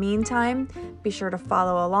 In the meantime, be sure to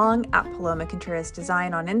follow along at Paloma Contreras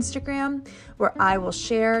Design on Instagram, where I will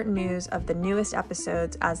share news of the newest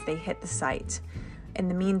episodes as they hit the site. In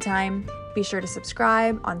the meantime, be sure to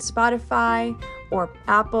subscribe on Spotify or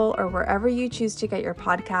Apple or wherever you choose to get your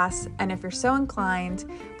podcasts. And if you're so inclined,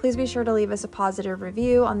 please be sure to leave us a positive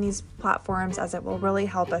review on these platforms, as it will really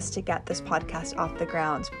help us to get this podcast off the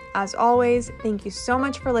ground. As always, thank you so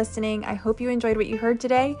much for listening. I hope you enjoyed what you heard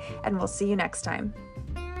today, and we'll see you next time.